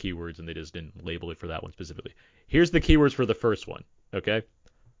weird with the keywords and they just didn't label it for that one specifically. Here's the keywords for the first one, okay?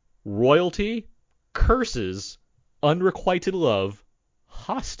 Royalty, curses, unrequited love,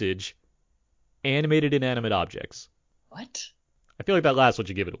 hostage, animated inanimate objects. What? I feel like that last one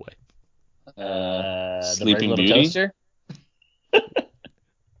should give it away. Sleeping the Beauty? Toaster?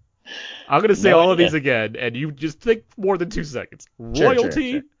 I'm going to say all of these again, and you just think more than 2 seconds.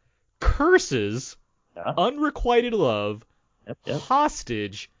 Royalty, curses, unrequited love,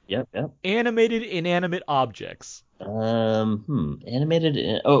 hostage, animated inanimate objects. Animated.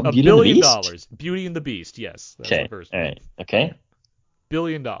 Beauty $1 billion. Beauty and the Beast. Yes, that's the first one. All right. Okay. $1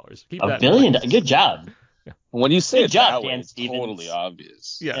 billion. Keep $1 that billion. in mind. Good job. When you say Good it job, that way, Dan it's Stevens. totally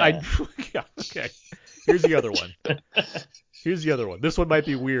obvious. Yeah. Okay. Here's the other one. This one might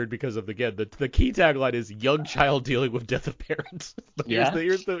be weird because of the key tagline is young child dealing with death of parents. But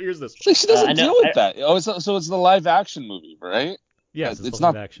here's this. She doesn't deal with that. Oh, so it's the live action movie, right? Yes, it's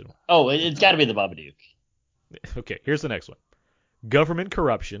not not live action. Oh, it's got to be the Babadook. Okay, here's the next one. Government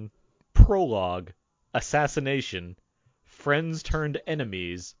corruption, prologue, assassination, friends turned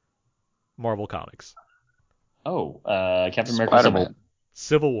enemies, Marvel Comics. Oh, Captain America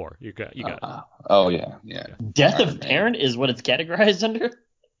Civil War. You got it. Oh yeah. Death of Parent is what it's categorized under?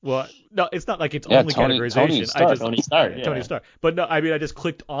 Well, no, it's not like it's only categorization. Tony Stark. Tony Stark. But no, I mean, I just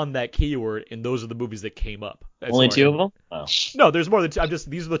clicked on that keyword, and those are the movies that came up. Only 2 of them? Oh. No, there's more than 2.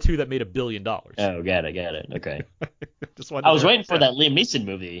 These are the 2 that made $1 billion. Oh, got it. Okay. I was waiting for that Liam Neeson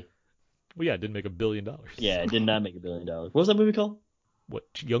movie. Well, yeah, it didn't make $1 billion. Yeah, it did not make $1 billion. What was that movie called? What,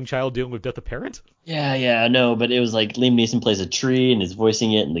 young child dealing with death of parent? Yeah, no, but it was like Liam Neeson plays a tree and is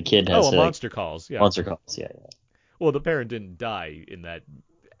voicing it, and the kid has Monster Calls. Yeah. Monster Calls, yeah. Well, the parent didn't die in that.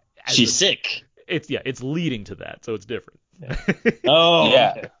 She's sick. It's leading to that, so it's different. Yeah. Oh,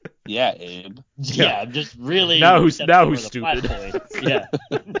 yeah, okay. Yeah, Abe. Yeah, I'm just really now who's stupid? Yeah,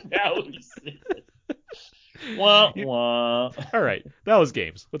 now who's stupid. Wah, wah. All right, that was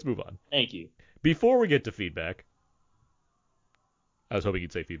games. Let's move on. Thank you. Before we get to feedback, I was hoping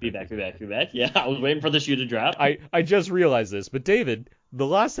you'd say feedback. Feedback. Yeah, I was waiting for the shoe to drop. I just realized this, but David, the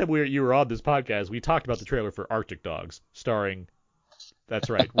last time you were on this podcast, we talked about the trailer for Arctic Dogs, starring, that's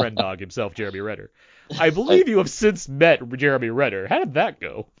right, Ren Dog himself, Jeremy Renner. I believe you have since met Jeremy Renner. How did that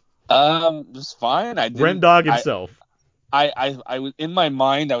go? Just fine. Ren Dog himself. I was in my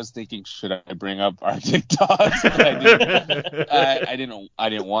mind. I was thinking, should I bring up Arctic Dogs? But I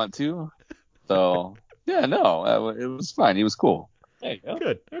didn't want to. So yeah, no, it was fine. He was cool. There you go.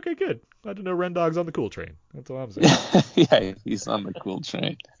 Good. Okay, good. Glad to know Ren Dog's on the cool train. That's all I'm saying. Yeah, he's on the cool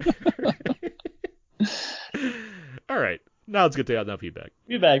train. All right. Now let's get to Out Feedback.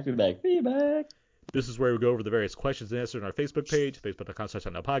 Feedback. This is where we go over the various questions and answers on our Facebook page,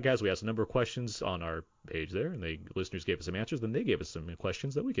 facebook.com/podcast. We asked a number of questions on our page there, and the listeners gave us some answers. Then they gave us some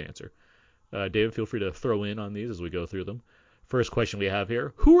questions that we can answer. David, feel free to throw in on these as we go through them. First question we have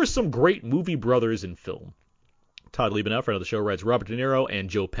here: who are some great movie brothers in film? Todd Liebenow, friend of the show, writes Robert De Niro and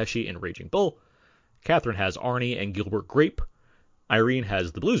Joe Pesci in Raging Bull. Catherine has Arnie and Gilbert Grape. Irene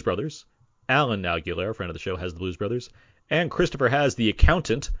has the Blues Brothers. Alan Aguilera, friend of the show, has the Blues Brothers. And Christopher has The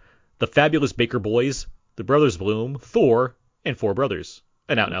Accountant, The Fabulous Baker Boys, The Brothers Bloom, Thor, and Four Brothers.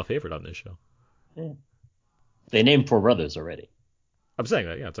 An out-and-out favorite on this show. Yeah. They named Four Brothers already. I'm saying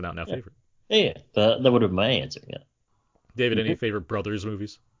that, yeah, it's an out-and-out favorite. Yeah, that would have been my answer, yeah. David, any favorite Brothers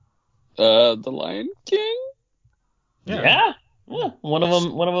movies? The Lion King? Yeah. One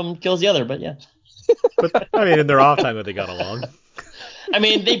of them kills the other, but yeah. But, I mean, in their off time that they got along. I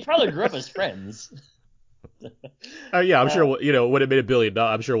mean, they probably grew up as friends. Yeah, I'm sure. When it made $1 billion,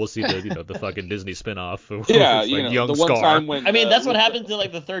 I'm sure we'll see the fucking Disney spinoff. Yeah, young the Scar. one time when. I mean, that's what happens in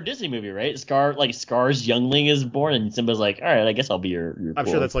like the third Disney movie, right? Scar's youngling is born, and Simba's like, all right, I guess I'll be your I'm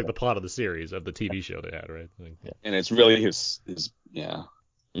sure that's like the plot of the series of the TV show they had, right? And it's really his yeah.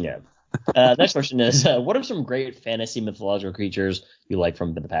 Yeah. Next question is, what are some great fantasy mythological creatures you like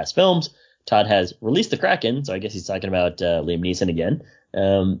from the past films? Todd has Release the Kraken, so I guess he's talking about Liam Neeson again.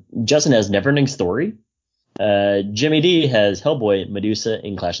 Justin has Neverending Story. Jimmy D has Hellboy, Medusa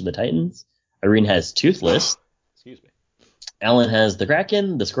in Clash of the Titans. Irene has Toothless. Excuse me. Alan has The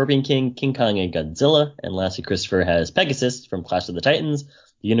Kraken, The Scorpion King, King Kong, and Godzilla. And lastly, Christopher has Pegasus from Clash of the Titans,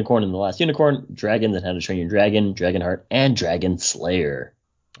 The Unicorn and the Last Unicorn, Dragons and How to Train Your Dragon, Dragonheart, and Dragon Slayer.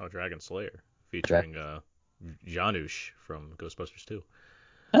 Oh, Dragon Slayer, featuring Janusz from Ghostbusters 2.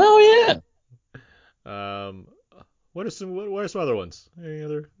 Oh yeah. What are some other ones? Any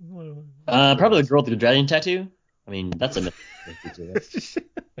other? Probably the girl with the dragon tattoo. I mean, that's a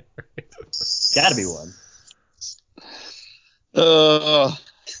gotta be one.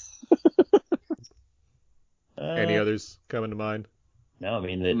 Any others coming to mind? No, I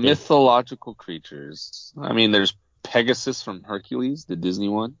mean mythological creatures. I mean, there's Pegasus from Hercules, the Disney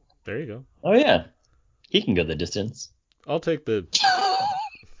one. There you go. Oh yeah, he can go the distance. I'll take the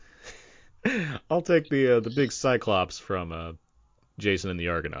big Cyclops from Jason and the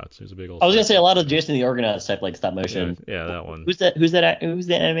Argonauts. There's a big old. I was gonna say a lot of Jason and the Argonauts type like stop motion. Yeah, that one. Who's the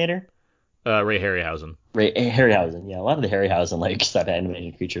animator? Ray Harryhausen. Ray Harryhausen. Yeah, a lot of the Harryhausen like stop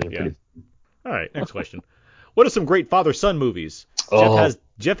animated creatures are pretty. All right, next question. What are some great father-son movies?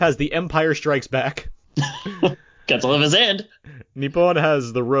 Jeff has The Empire Strikes Back. Got to live his hand. Nippon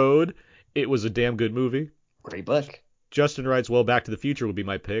has The Road. It was a damn good movie. Great book. Justin writes, well, Back to the Future would be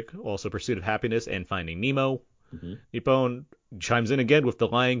my pick. Also, Pursuit of Happiness and Finding Nemo. Mm-hmm. Nippon chimes in again with The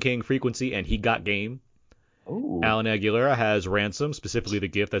Lion King, Frequency, and He Got Game. Ooh. Alan Aguilera has Ransom, specifically the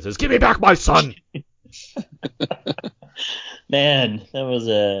gift that says, give me back my son! Man, that was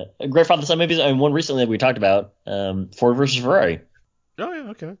a great father-son movies. And one recently that we talked about, Ford versus Ferrari. Oh, yeah,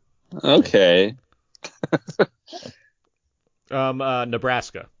 okay. Okay.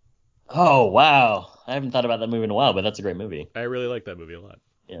 Nebraska. Oh, wow. I haven't thought about that movie in a while, but that's a great movie. I really like that movie a lot.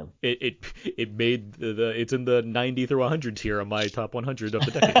 Yeah. It made it's in the 90 through 100 tier on my top 100 of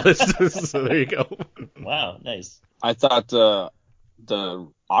the decade list. So there you go. Wow, nice. I thought the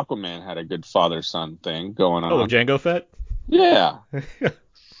Aquaman had a good father-son thing going on. Oh, Jango Fett? Yeah.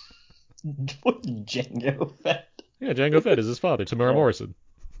 Jango Fett? Yeah, Jango Fett is his father, Tamara Morrison.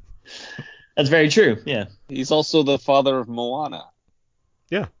 That's very true, yeah. He's also the father of Moana.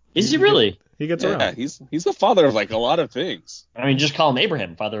 Yeah. Is he really? He gets around. Yeah, he's the father of like a lot of things. I mean, just call him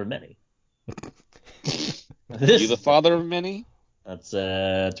Abraham, father of many. You the father of many? That's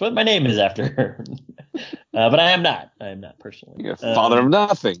what my name is after. But I am not. I am not personally. You're father of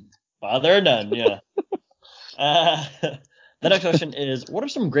nothing. Father of none, yeah. The next question is, what are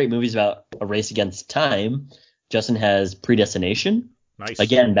some great movies about a race against time? Justin has Predestination. Nice.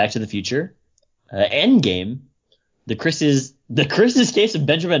 Again, Back to the Future. Endgame. The Chris's Case of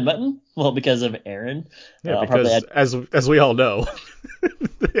Benjamin Button. Well, because of Aaron. Yeah, because as we all know,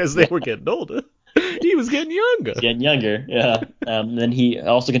 as they were getting older, he was getting younger. Getting younger, yeah. Then he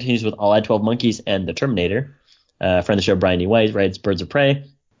also continues with All I 12 Monkeys and The Terminator. Friend of the show, Brian E. White, writes Birds of Prey.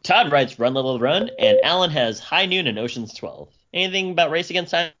 Todd writes Run Little Run, and Alan has High Noon and Ocean's 12. Anything about Race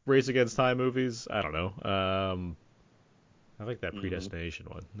Against Time? Race Against Time movies? I don't know. I like that Predestination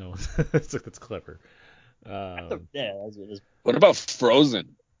one. No, that's clever. What about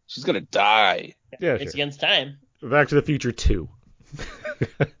Frozen? She's gonna die. Yeah, It's against time. Back to the Future 2.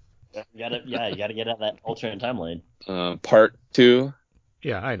 You gotta get out of that alternate timeline. Part 2.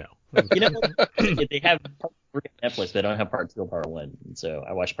 Yeah, I know. You know, they have part 3 on Netflix, but they don't have part 2 or part 1. So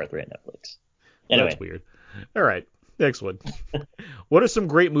I watched part 3 on Netflix. Anyway. That's weird. All right, next one. What are some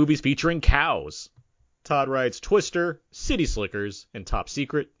great movies featuring cows? Todd writes Twister, City Slickers, and Top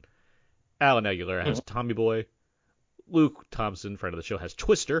Secret. Alan Aguilera has Tommy Boy. Luke Thompson, friend of the show, has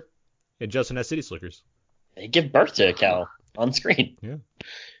Twister. And Justin has City Slickers. They give birth to a cow on screen. Yeah.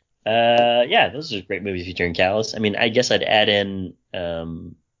 Yeah, those are great movies featuring cows. I mean, I guess I'd add in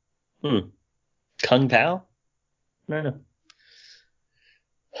Kung Pao? I don't know.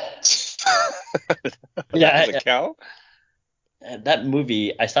 Yeah, a cow? That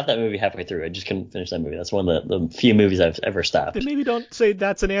movie, I stopped that movie halfway through. I just couldn't finish that movie. That's one of the few movies I've ever stopped. Then maybe don't say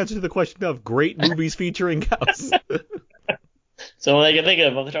that's an answer to the question of great movies featuring cows. So I can think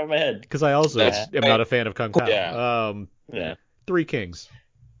of off the top of my head. Because I also am not a fan of Kung Pao. Yeah. Three Kings.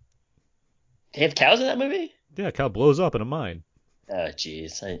 They have cows in that movie? Yeah, a cow blows up in a mine. Oh,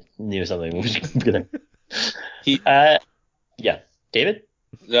 jeez. I knew something was going to... Yeah. David?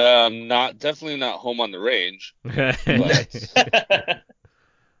 Definitely not Home on the Range. But it's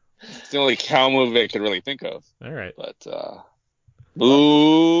the only cow movie I could really think of. All right. But, moving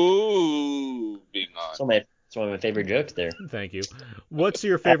on. It's one of my favorite jokes there. Thank you. What's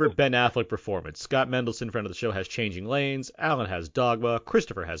your favorite Ben Affleck performance? Scott Mendelson, friend of the show, has Changing Lanes. Alan has Dogma.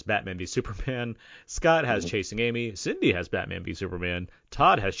 Christopher has Batman v Superman. Scott has Chasing Amy. Cindy has Batman v Superman.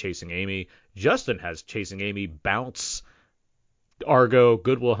 Todd has Chasing Amy. Justin has Chasing Amy, Bounce, Argo,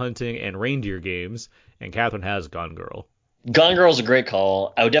 Good Will Hunting, and Reindeer Games. And Catherine has Gone Girl. Gone Girl is a great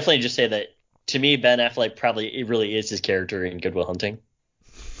call. I would definitely just say that, to me, Ben Affleck it really is his character in Good Will Hunting.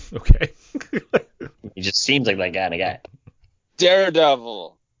 Okay. He just seems like that kind of guy.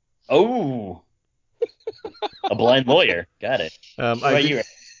 Daredevil. Oh. A blind lawyer. Got it.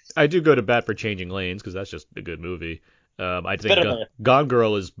 I do go to bat for Changing Lanes because that's just a good movie. I think Gone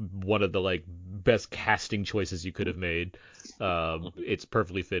Girl is one of the best casting choices you could have made. It's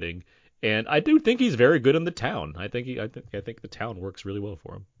perfectly fitting, and I do think he's very good in The Town. I think The Town works really well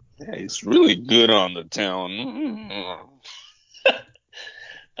for him. Yeah, he's really good on The Town.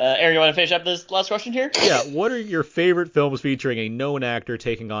 Aaron, you want to finish up this last question here? Yeah. What are your favorite films featuring a known actor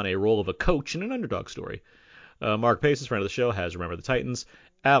taking on a role of a coach in an underdog story? Mark Pace, friend of the show, has Remember the Titans.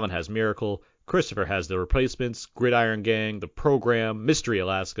 Alan has Miracle. Christopher has The Replacements, Gridiron Gang, The Program, Mystery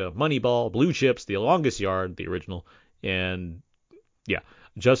Alaska, Moneyball, Blue Chips, The Longest Yard, the original, and yeah.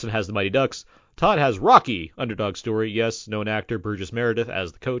 Justin has The Mighty Ducks. Todd has Rocky, underdog story. Yes, known actor Burgess Meredith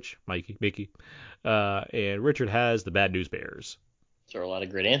as the coach, Mickey. And Richard has The Bad News Bears. Those are a lot of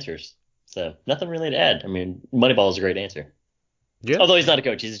great answers. So nothing really to add. I mean, Moneyball is a great answer. Yeah. Although he's not a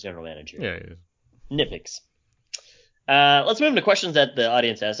coach, he's a general manager. Yeah. Nitpicks. Let's move into questions that the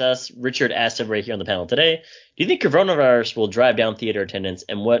audience asked us. Richard asked everybody here on the panel today, do you think coronavirus will drive down theater attendance,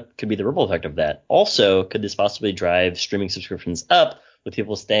 and what could be the ripple effect of that? Also, could this possibly drive streaming subscriptions up with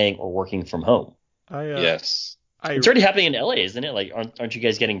people staying or working from home? Yes. It's already happening in LA, isn't it? Aren't you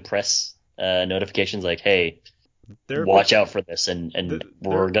guys getting press notifications like, hey, watch out for this, and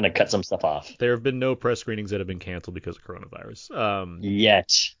we're going to cut some stuff off? There have been no press screenings that have been canceled because of coronavirus.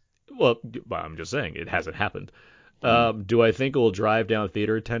 Yet. Well, I'm just saying, it hasn't happened. Do I think it will drive down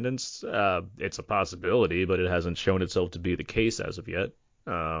theater attendance? It's a possibility, but it hasn't shown itself to be the case as of yet.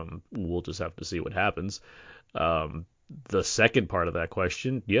 We'll just have to see what happens. The second part of that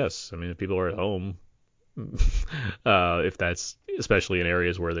question, yes. I mean, if people are at home, if that's especially in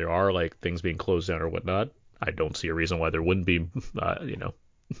areas where there are things being closed down or whatnot, I don't see a reason why there wouldn't be,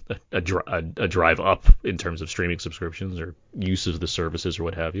 a drive up in terms of streaming subscriptions or use of the services or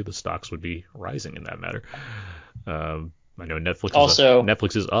what have you. The stocks would be rising in that matter. I know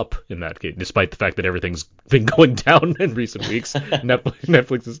Netflix is up in that case, despite the fact that everything's been going down in recent weeks.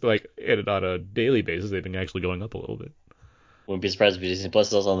 Netflix is on a daily basis. They've been actually going up a little bit. Wouldn't be surprised if Disney Plus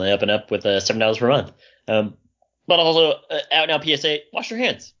is also on the up and up with $7 per month. But also out now PSA, wash your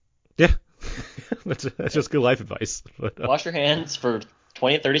hands. Yeah, that's just good life advice. Wash your hands for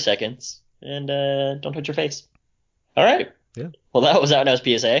 20 to 30 seconds and don't touch your face. All right. Yeah. Well, that was out now's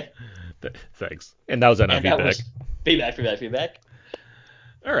PSA. Thanks. And that was out now feedback. Feedback.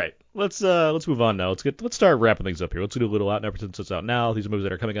 All right, let's move on now. Let's start wrapping things up here. Let's do a little out now since it's out now. These are movies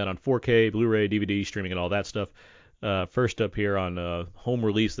that are coming out on 4K, Blu-ray, DVD, streaming, and all that stuff. First up here on home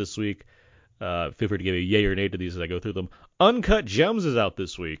release this week. Feel free to give a yay or nay to these as I go through them. Uncut Gems is out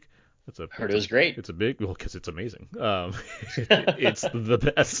this week. Heard it was great. It's a big, well, because it's amazing. It's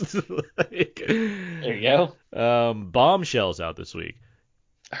the best. There you go. Bombshell's out this week.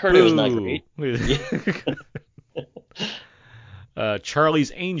 Heard it was not great.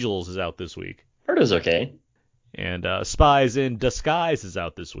 Charlie's Angels is out this week. Heard it was okay. And Spies in Disguise is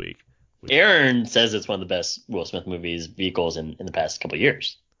out this week. Aaron says it's one of the best Will Smith movies vehicles in the past couple of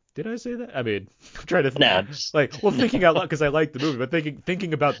years. Did I say that? I mean, I'm trying to think, thinking out loud because I like the movie, but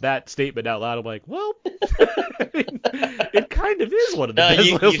thinking about that statement out loud, I'm like, well, I mean, it kind of is one of the best.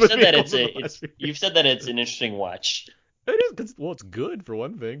 You've said that it's an interesting watch. It is because it's good for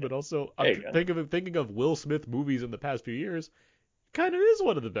one thing, but also I'm thinking of Will Smith movies in the past few years. Kind of is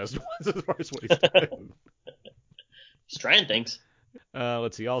one of the best ones as far as what he's done. He's trying things.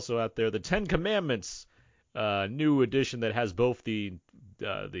 Let's see. Also out there, the Ten Commandments, new edition that has both the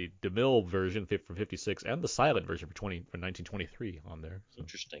DeMille version from '56 and the silent version from 1923 on there. So,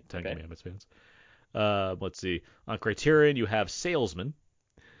 interesting. Ten Commandments fans. Let's see. On Criterion, you have Salesman.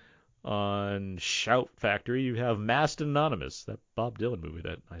 On Shout Factory, you have Masked Anonymous, that Bob Dylan movie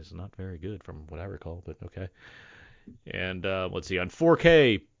that is not very good from what I recall, but okay. And let's see. On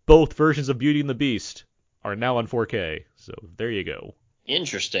 4K, both versions of Beauty and the Beast are now on 4K. So there you go.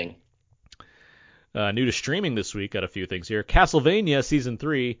 Interesting. New to streaming this week, got a few things here. Castlevania Season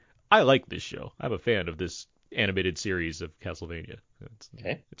 3. I like this show. I'm a fan of this animated series of Castlevania.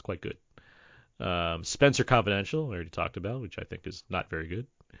 It's quite good. Spencer Confidential, I already talked about, which I think is not very good.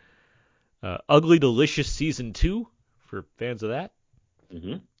 Ugly Delicious Season 2, for fans of that.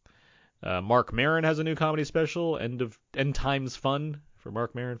 Mm-hmm. Mark Maron has a new comedy special, End Times Fun, for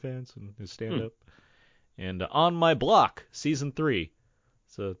Mark Maron fans and his stand-up. And On My Block, Season 3.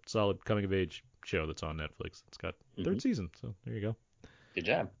 It's a solid coming-of-age show that's on Netflix. It's got third season, so there you go. Good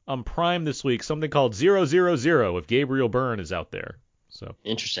job. On Prime this week, something called 000 with Gabriel Byrne is out there. So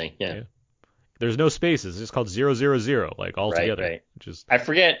interesting, yeah. There's no spaces. It's just called 000, like all together. Right. Which is, I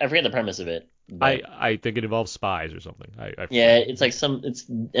forget the premise of it. I think it involves spies or something. It's like it's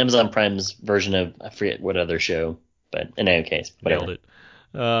Amazon Prime's version of, I forget what other show, but in any case, whatever. Nailed it.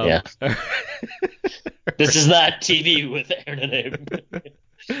 Yeah. This is not TV with Aaron and Abe.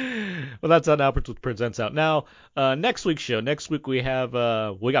 Well, that's how Now Presents out now. Next week's show. Next week we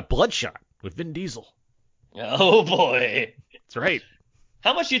got Bloodshot with Vin Diesel. Oh boy. That's right.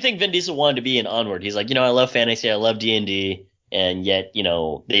 How much do you think Vin Diesel wanted to be in Onward? He's like, I love fantasy, I love D&D, and yet,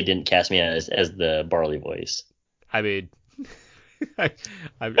 they didn't cast me as the Barley voice. I mean,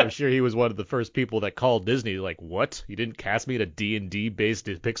 I'm sure he was one of the first people that called Disney, like, what? You didn't cast me in a D&D based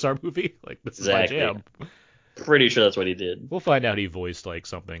Pixar movie? Like, this is my jam. Pretty sure that's what he did. We'll find out he voiced like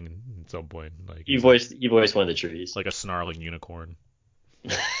something at some point. Like you voiced one of the trees, like a snarling unicorn.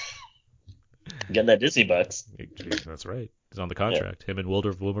 Getting that Disney bucks. That's right. He's on the contract. Yeah. Him and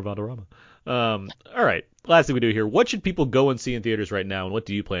Wilmer Valderrama. All right. Last thing we do here. What should people go and see in theaters right now, and what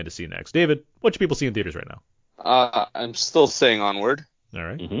do you plan to see next? David, what should people see in theaters right now? I'm still saying Onward. All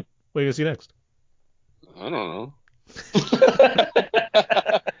right. Mm-hmm. What are you going to see next? I don't know.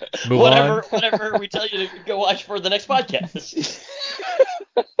 Whatever we tell you to go watch for the next podcast.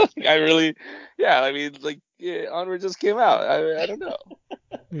 Onward just came out. I don't know.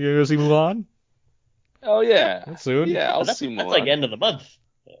 You gonna go see Mulan? Oh yeah. That's soon? Yeah, I'll see Mulan. That's like end of the month.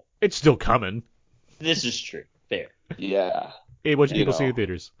 It's still coming. This is true. Fair. Yeah. Hey, what should people see in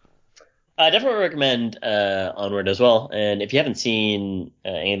theaters? I definitely recommend Onward as well. And if you haven't seen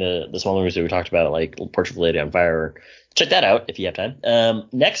any of the small movies that we talked about, like Portrait of a Lady on Fire, check that out if you have time.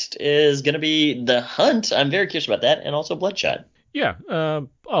 Next is going to be The Hunt. I'm very curious about that. And also Bloodshot. Yeah,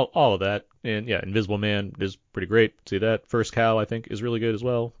 all of that. And yeah, Invisible Man is pretty great. See that. First Cow, I think, is really good as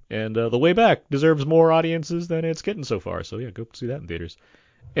well. And The Way Back deserves more audiences than it's getting so far. So yeah, go see that in theaters.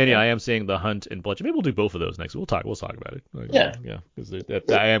 And yeah, I am seeing The Hunt and Bloodshot. Maybe we'll do both of those next. We'll talk about it. Yeah. Because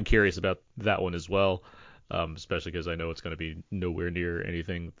I am curious about that one as well. Especially because I know it's going to be nowhere near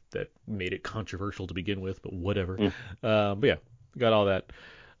anything that made it controversial to begin with. But whatever. But yeah, got all that.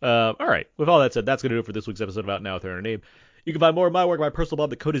 All right. With all that said, that's going to do it for this week's episode of Out Now with Aaron and Abe. You can find more of my work at my personal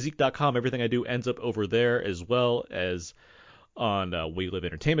blog, thecodeofzeke.com. Everything I do ends up over there, as well as on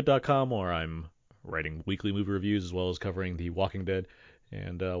WeLiveEntertainment.com, where I'm writing weekly movie reviews, as well as covering The Walking Dead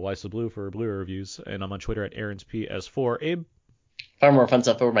and Why So Blue for Blu-ray reviews. And I'm on Twitter at AaronsPS4. Abe? Find more fun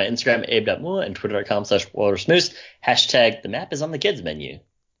stuff over my Instagram, abe.mua, and twitter.com/WalrusMoose. Hashtag the map is on the kids menu.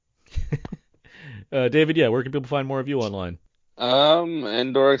 David, where can people find more of you online?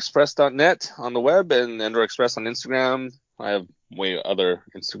 EndorExpress.net on the web and Endor Express on Instagram. I have way other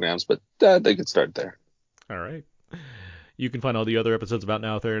Instagrams, but they can start there. All right. You can find all the other episodes about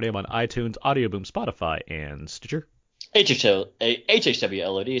Now with Aaron and Abe on iTunes, Audioboom, Spotify, and Stitcher.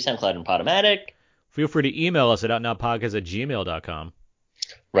 HHWLOD, SoundCloud, and Podomatic. Feel free to email us at outnowpodcast@gmail.com.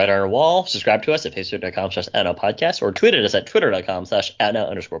 Right on our wall. Subscribe to us at facebook.com/outnowpodcast or tweet at us at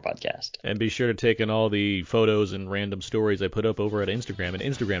twitter.com/outnow_podcast. And be sure to take in all the photos and random stories I put up over at Instagram at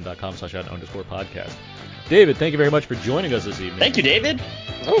instagram.com/outnow_podcast. David, thank you very much for joining us this evening. Thank you, David.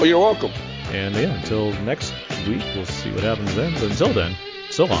 Oh, you're welcome. And yeah, until next week, we'll see what happens then. But until then,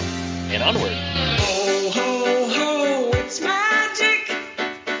 so long. And onward. Ho, ho, ho, it's magic.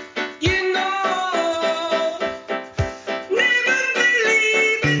 You know, never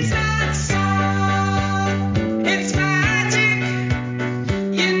believe it's not so. It's magic.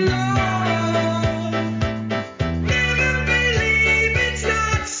 You know, never believe it's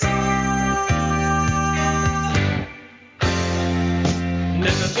not so.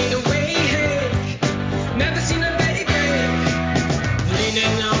 Never been awake, never seen a baby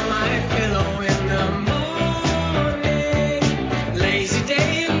leaning on my pillow in the morning. Lazy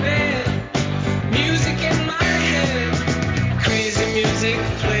day in bed, music in my head, crazy music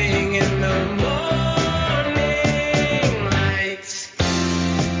playing in the morning lights.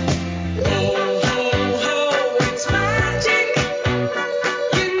 Oh, ho, ho, it's magic.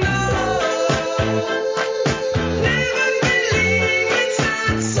 You know, never believe it's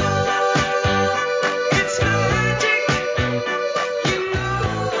not so. It's magic. You know,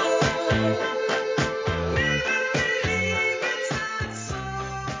 never believe it's not so.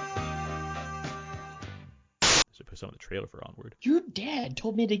 Should put some on the trailer for Onward. Your dad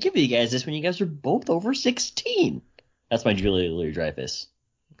told me to give you guys this when you guys were both over 16. That's my Julia Louis-Dreyfus.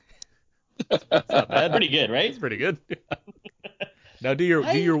 Not bad. Pretty good, right? It's pretty good. Now do your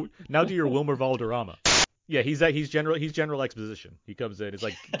Wilmer Valderrama. Yeah, he's general exposition. He comes in, he's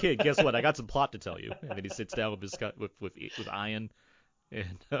like, kid, guess what? I got some plot to tell you. And then he sits down with Ian.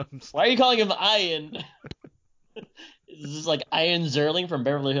 And Why are you calling him Ian? Is this like Ian Zerling from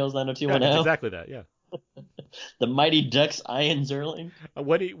Beverly Hills yeah, it's 90210? exactly that. Yeah. The Mighty Ducks Ian Zerling?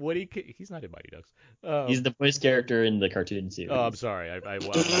 He's not in Mighty Ducks. He's the voice character in the cartoon series. Oh, I'm sorry. I'm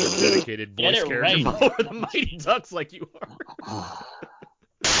not a dedicated Get voice it character right. for the Mighty Ducks like you are.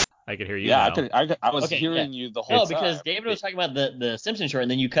 I can hear you Yeah, now. I was Okay, hearing yeah. you the whole No, time. because David was talking about the Simpsons short,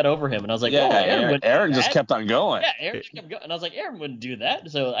 and then you cut over him, and I was like, Yeah, oh, Aaron wouldn't do Aaron just that. kept on going. Yeah, Aaron just kept going. And I was like, Aaron wouldn't do that.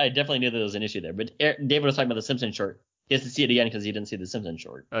 So I definitely knew there was an issue there. But David was talking about the Simpsons short. He has to see it again because he didn't see the Simpsons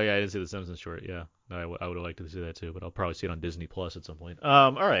short. Oh yeah, I didn't see the Simpsons short. Yeah, no, I would have liked to see that too, but I'll probably see it on Disney Plus at some point.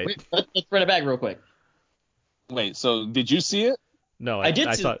 All right. Wait, let's run it back real quick. Wait, so did you see it? No, I did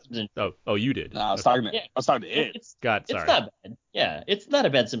I see thought. the Simpsons. Oh, you did. No, I was Okay. talking to Yeah. I was talking to it. It's Sorry. not bad. Yeah, it's not a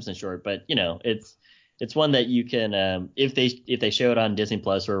bad Simpsons short, but you know, it's one that you can if they show it on Disney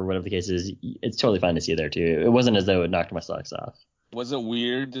Plus or whatever the case is, it's totally fine to see there too. It wasn't as though it knocked my socks off. Was it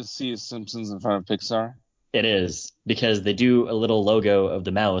weird to see Simpsons in front of Pixar? It is, because they do a little logo of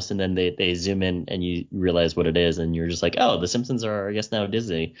the mouse and then they zoom in and you realize what it is and you're just like, oh, the Simpsons are, I guess, now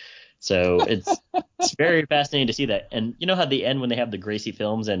Disney. So it's very fascinating to see that. And you know how at the end when they have the Gracie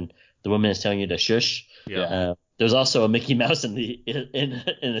films and the woman is telling you to shush? Yeah. There's also a Mickey Mouse in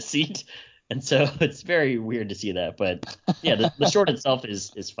the seat. And so it's very weird to see that. But yeah, the short itself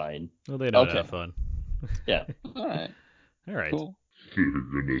is fine. Well, they know how to Okay. have fun. Yeah. All right. All right. Cool. They're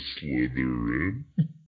gonna slither in.